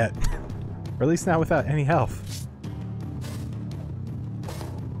come here yet. Or at least not without any health.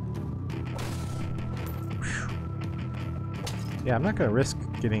 Whew. Yeah, I'm not gonna risk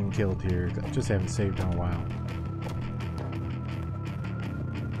getting killed here. I just haven't saved in a while.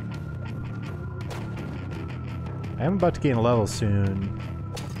 I am about to gain a level soon.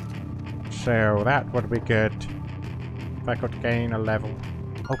 So that would be good. If I could gain a level.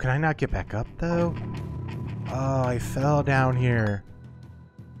 Oh, can I not get back up though? Oh, I fell down here.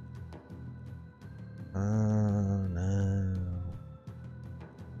 Oh no.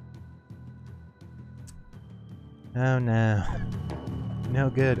 Oh no. No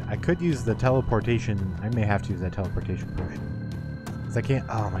good. I could use the teleportation. I may have to use that teleportation potion. Because I can't.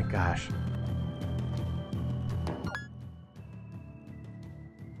 Oh my gosh.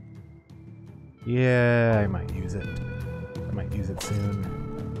 Yeah, I might use it. I might use it soon.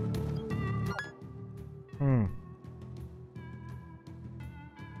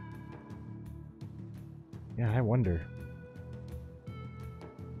 Yeah, I wonder.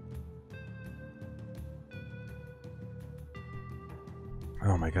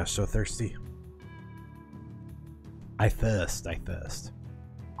 Oh my gosh, so thirsty. I thirst.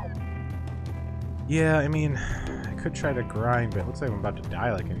 Yeah, I mean, I could try to grind, but it looks like I'm about to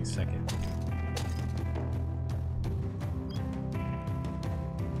die like any second.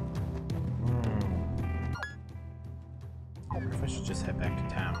 I wonder if I should just head back to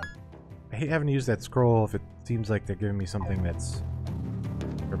town. I hate having to use that scroll if it seems like they're giving me something that's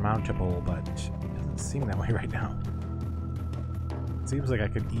surmountable, but it doesn't seem that way right now. seems like I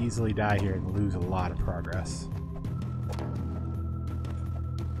could easily die here and lose a lot of progress.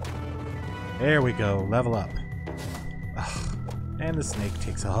 There we go, level up. Ugh. And the snake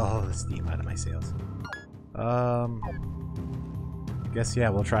takes all the steam out of my sails. I guess, yeah,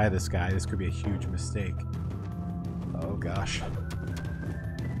 we'll try this guy. This could be a huge mistake. Oh gosh.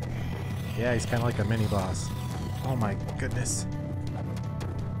 Yeah, he's kind of like a mini-boss. Oh my goodness.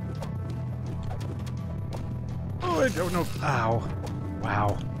 Oh, I don't know. Ow.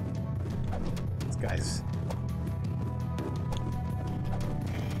 Wow. This guy's...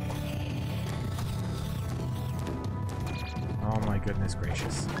 Oh my goodness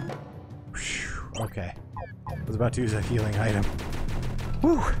gracious. Whew. Okay. I was about to use a healing item.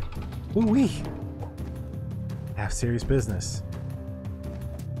 Woo! Woo-wee! Have serious business.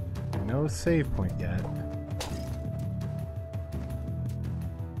 No save point yet.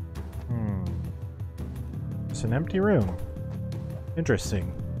 It's an empty room.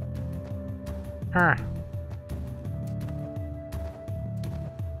 Interesting. Huh.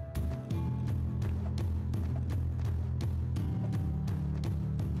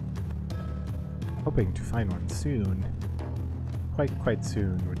 Hoping to find one soon. Quite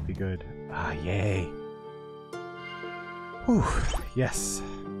soon would be good. Ah, yay. Whew, yes.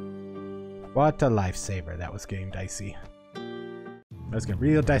 What a lifesaver. That was getting dicey. That was getting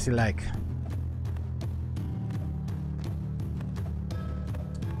real dicey-like.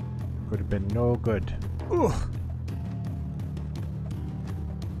 Could have been no good. Ugh.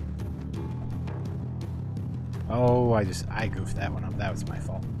 Oh, I goofed that one up. That was my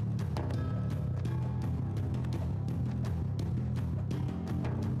fault.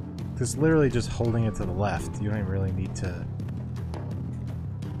 Because literally just holding it to the left, you don't even really need to...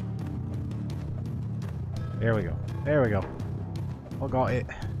 There we go. There we go. Oh god, it...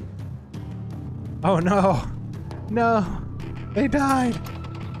 Oh no! No! They died!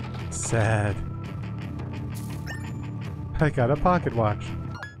 Sad. I got a pocket watch.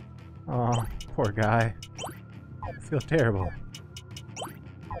 Oh, poor guy. I feel terrible.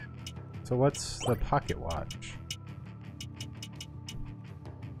 So what's the pocket watch?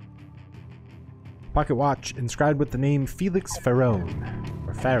 Pocket watch inscribed with the name Felix Farone.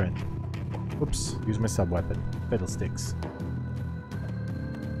 Or Farron. Whoops, use my sub-weapon. Fiddlesticks.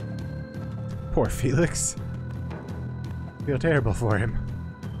 Poor Felix. I feel terrible for him.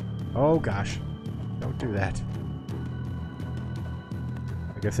 Oh gosh. Don't do that.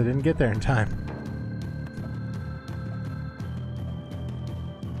 I guess I didn't get there in time.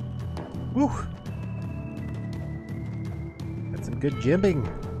 Woo! That's some good jibbing.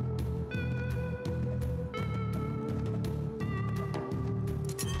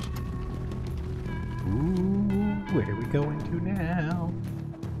 Ooh, where are we going to now?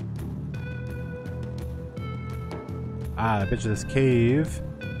 Ah, I bet you this cave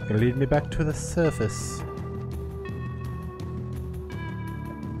is gonna lead me back to the surface.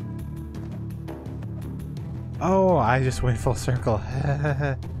 Oh, I just went full circle.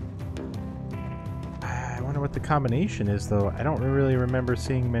 I wonder what the combination is, though. I don't really remember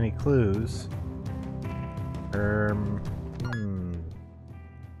seeing many clues.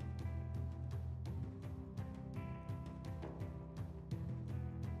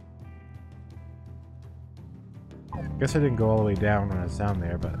 Guess I didn't go all the way down when I was down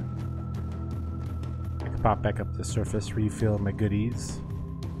there, but I could pop back up to the surface, refill my goodies.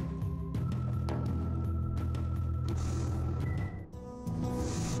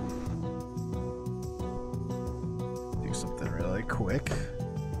 Do something really quick.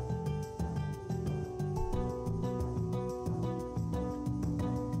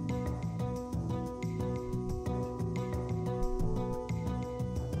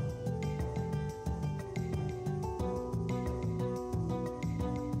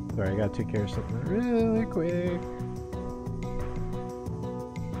 Sorry, I gotta take care of something really quick.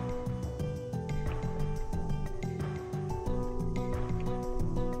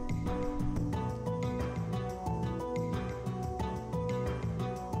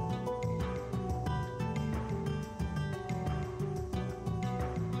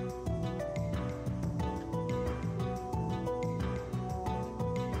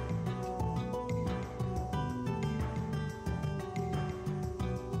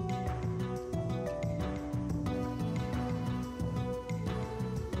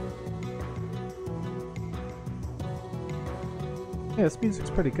 Yeah, this music's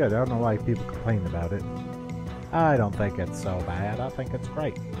pretty good. I don't know why people complain about it. I don't think it's so bad. I think it's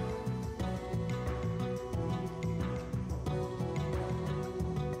great.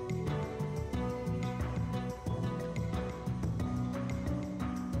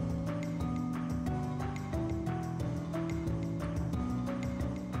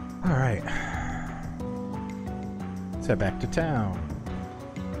 Alright. Let's head back to town.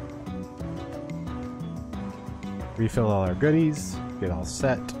 Refill all our goodies. Get all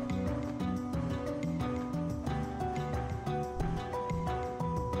set.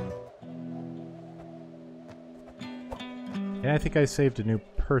 Yeah, I think I saved a new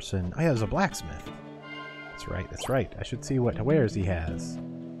person. Oh yeah, there's a blacksmith. That's right, that's right. I should see what wares he has.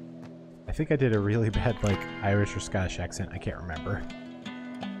 I think I did a really bad, like, Irish or Scottish accent. I can't remember.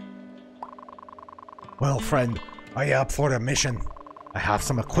 Well, friend, are you up for a mission? I have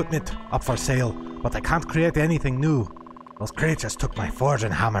some equipment up for sale, but I can't create anything new. Those creatures took my forge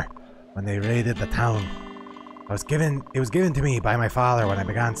and hammer when they raided the town. It was given to me by my father when I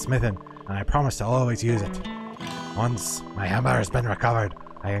began smithing, and I promised to always use it. Once my hammer has been recovered,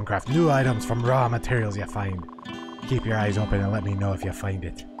 I can craft new items from raw materials you find. Keep your eyes open and let me know if you find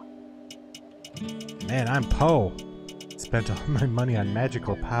it. Man, I'm Poe. Spent all my money on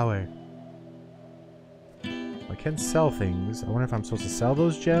magical power. I can sell things. I wonder if I'm supposed to sell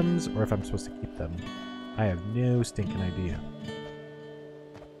those gems or if I'm supposed to keep them. I have no stinking idea.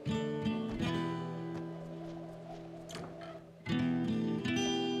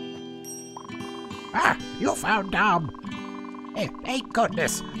 Ah, you found Dom. Thank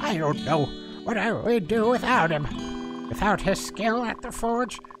goodness. I don't know what I would do without him. Without his skill at the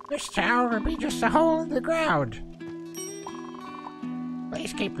forge, this town would be just a hole in the ground.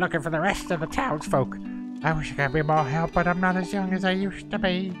 Please keep looking for the rest of the townsfolk. I wish I could be more help, but I'm not as young as I used to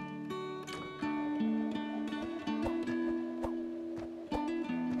be.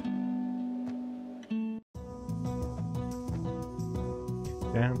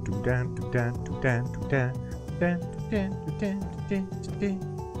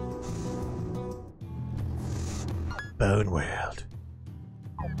 Bone World.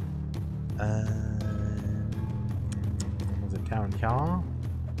 Was it Town Hall?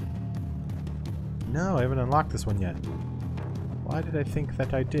 No, I haven't unlocked this one yet. Why did I think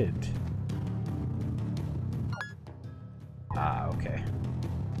that I did? Ah, okay.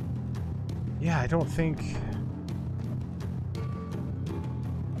 Yeah, I don't think...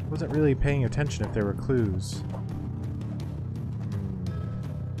 I wasn't really paying attention if there were clues.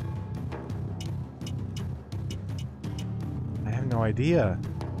 I have no idea.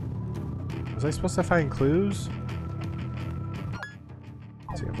 Was I supposed to find clues?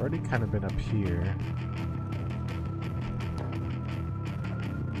 See, I've already kind of been up here.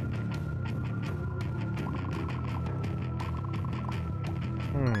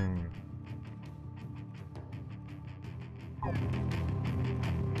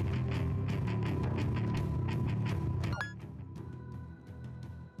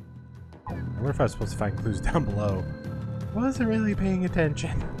 I wonder if I was supposed to find clues down below. Wasn't really paying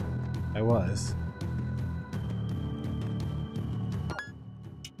attention. I was.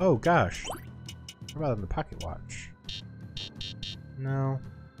 Oh gosh. What about in the pocket watch? No.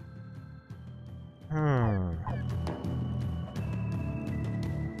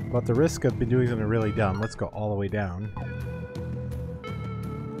 But the risk of doing something really dumb, let's go all the way down.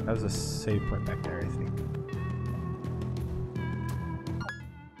 That was a save point back there, I think.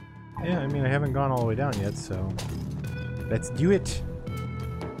 Yeah, I mean, I haven't gone all the way down yet, so... let's do it!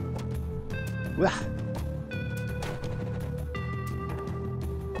 Wah!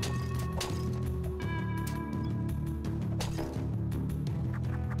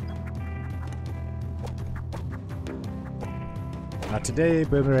 Not today,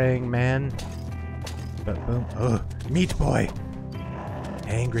 Boomerang Man. But boom. Oh, Meat Boy!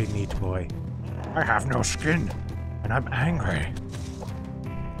 Angry Meat Boy. I have no skin, and I'm angry.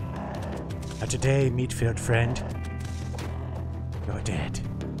 Not today, meat-filled friend. You're dead.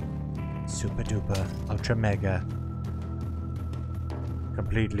 Super duper, ultra mega.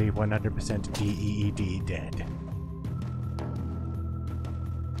 Completely 100% DEED dead.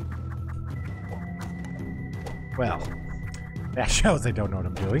 Well, that shows I don't know what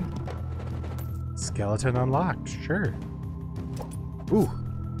I'm doing. Skeleton unlocked, sure. Ooh.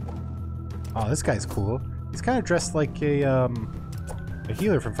 Oh, this guy's cool. He's kind of dressed like a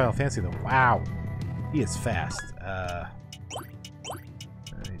healer from Final Fantasy, though. Wow. He is fast. Let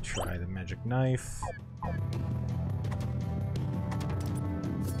me try the magic knife.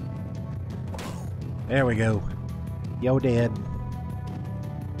 There we go. Yo, dead.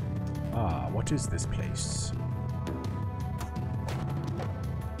 Ah, what is this place?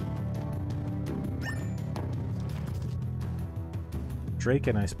 Drake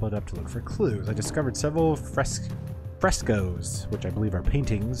and I split up to look for clues. I discovered several frescoes, which I believe are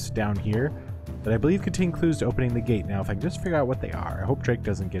paintings, down here, that I believe contain clues to opening the gate. Now, if I can just figure out what they are, I hope Drake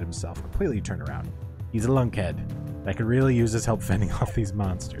doesn't get himself completely turned around. He's a lunkhead. I could really use his help fending off these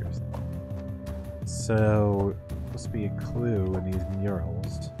monsters. So, supposed to be a clue in these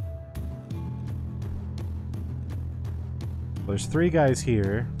murals. There's 3 guys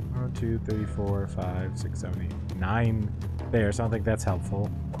here. 1, 2, 3, 4, 5, 6, 7, 8, 9 there, so I don't think that's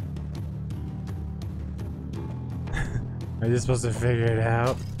helpful. Are you supposed to figure it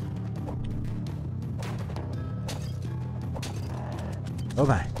out? Oh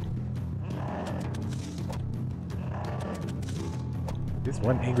my. This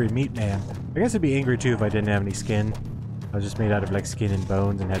one angry meat man. I guess I'd be angry too if I didn't have any skin. I was just made out of like skin and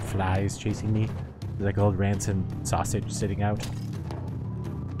bones and had flies chasing me. Like old rancid sausage sitting out.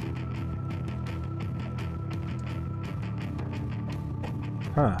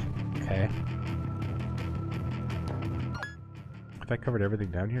 Huh. Okay. Have I covered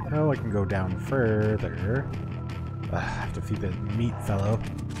everything down here? No, I can go down further. I have to feed the meat fellow.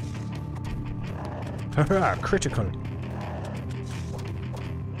 Haha, critical.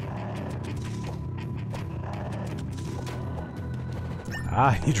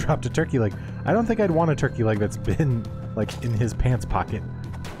 Ah, he dropped a turkey leg. I don't think I'd want a turkey leg that's been, like, in his pants pocket.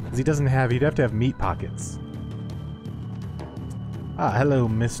 Because he doesn't have, he'd have to have meat pockets. Ah, hello,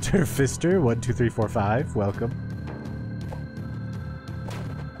 Mr. Fister. 1, 2, 3, 4, 5. Welcome.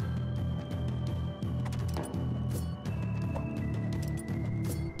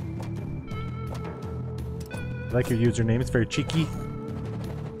 I like your username. It's very cheeky.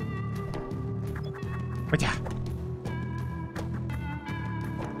 But yeah.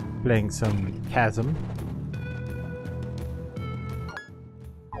 Playing some CHASM.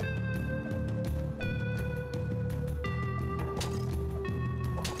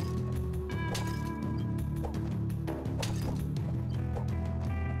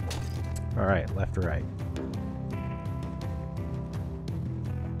 Alright, left or right?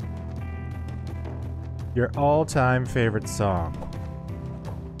 Your all-time favorite song.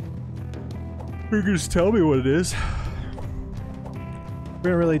 You can just tell me what it is. We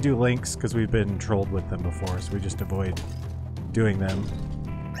don't really do links because we've been trolled with them before, so we just avoid doing them.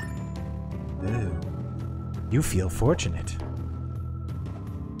 Ooh. You feel fortunate.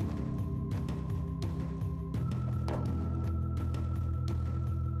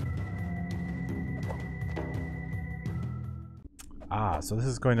 Ah, so this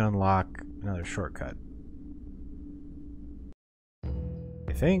is going to unlock another shortcut.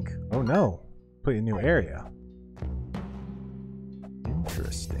 I think. Oh no. Put you in a new area.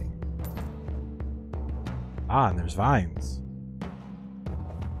 Interesting. Ah, and there's vines.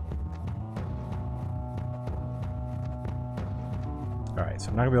 Alright, so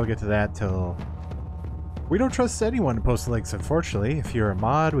I'm not gonna be able to get to that till... We don't trust anyone to post links, unfortunately. If you're a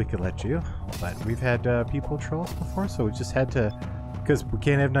mod, we could let you. But we've had people troll us before, so we just had to... Because we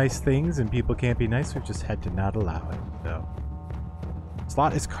can't have nice things and people can't be nice, we've just had to not allow it. So...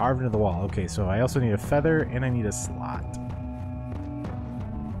 Slot is carved into the wall. Okay, so I also need a feather and I need a slot.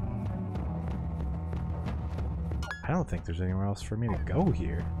 I don't think there's anywhere else for me to go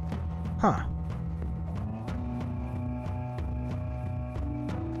here. Huh.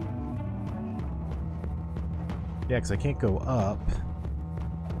 Yeah, because I can't go up.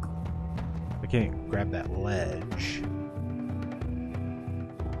 I can't grab that ledge.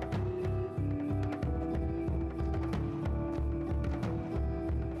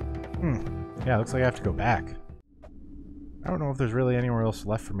 Yeah, looks like I have to go back. I don't know if there's really anywhere else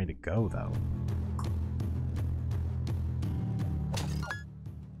left for me to go, though.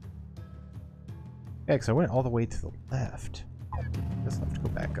 Yeah, because I went all the way to the left. I guess I'll have to go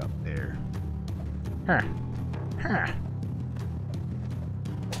back up there. Huh. Huh.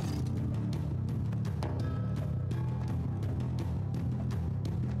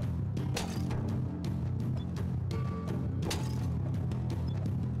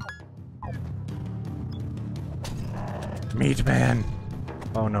 Meat Man!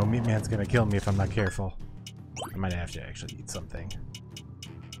 Oh no, Meat Man's gonna kill me if I'm not careful. I might have to actually eat something.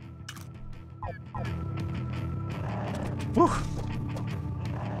 Whew.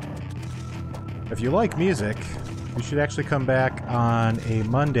 If you like music, you should actually come back on a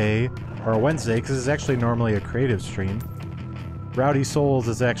Monday or a Wednesday, because it's actually normally a creative stream. Rowdy Souls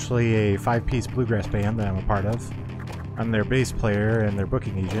is actually a 5-piece bluegrass band that I'm a part of. I'm their bass player and their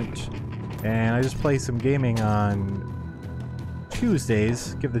booking agent. And I just play some gaming on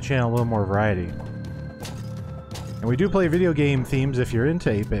Tuesdays, give the channel a little more variety. And we do play video game themes if you're into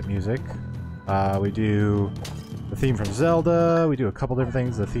 8-bit music. We do the theme from Zelda, we do a couple different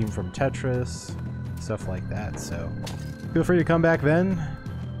things, the theme from Tetris, stuff like that, so feel free to come back then.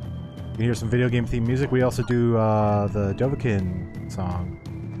 You can hear some video game theme music. We also do the Dovahkiin song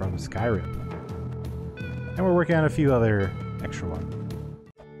from Skyrim. And we're working on a few other extra ones.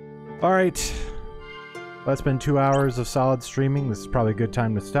 Alright. Well, that's been 2 hours of solid streaming. This is probably a good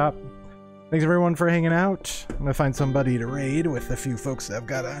time to stop. Thanks everyone for hanging out. I'm gonna find somebody to raid with a few folks that I've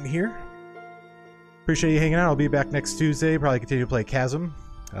got on here. Appreciate you hanging out. I'll be back next Tuesday. Probably continue to play CHASM.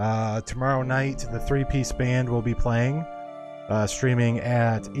 Tomorrow night, the 3-piece band will be playing. Streaming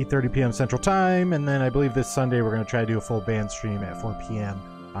at 8:30 p.m. Central Time. And then I believe this Sunday we're going to try to do a full band stream at 4 p.m.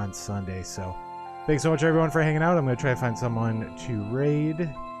 on Sunday. So thanks so much everyone for hanging out. I'm going to try to find someone to raid.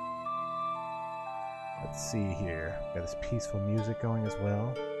 Let's see here. Got this peaceful music going as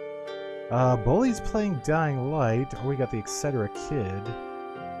well. Bully's playing Dying Light. Oh, we got the Etc. Kid.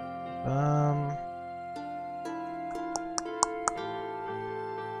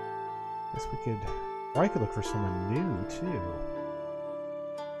 Guess we could... Or I could look for someone new, too.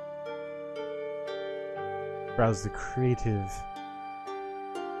 Browse the creative.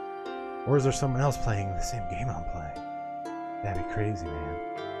 Or is there someone else playing the same game I'm playing? That'd be crazy, man.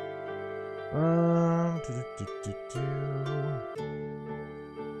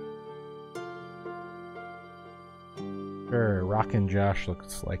 Sure, Rockin' Josh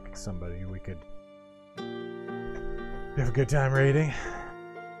looks like somebody we could have a good time raiding.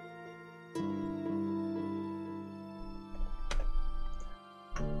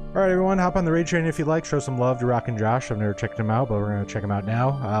 Alright everyone, hop on the raid train if you like. Show some love to Rockin' Josh. I've never checked him out, but we're going to check him out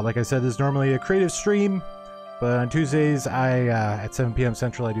now. Like I said, this is normally a creative stream, but on Tuesdays, at 7 p.m.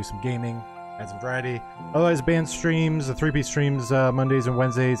 Central, I do some gaming, add some variety. Otherwise, band streams, the 3-piece streams, Mondays and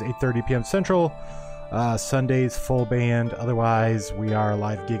Wednesdays, 8:30 p.m. Central. Sundays, full band. Otherwise, we are a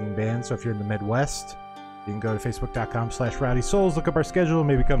live gigging band, so if you're in the Midwest, you can go to facebook.com/RowdySouls, look up our schedule,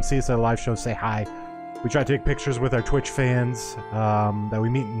 maybe come see us at a live show, say hi. We try to take pictures with our Twitch fans that we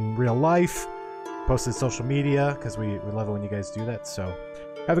meet in real life, post it to social media, because we love it when you guys do that. So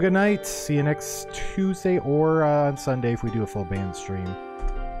have a good night. See you next Tuesday or on Sunday if we do a full band stream.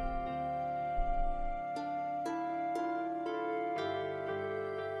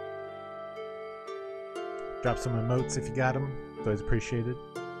 Drop some emotes if you got them. It's always appreciated.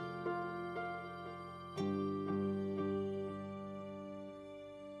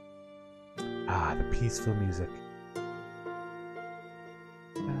 Ah, the peaceful music.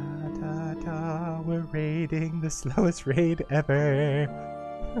 Da, da, da, we're raiding the slowest raid ever.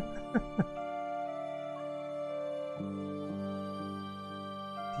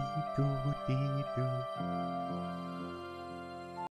 Dee, doo, dee, doo.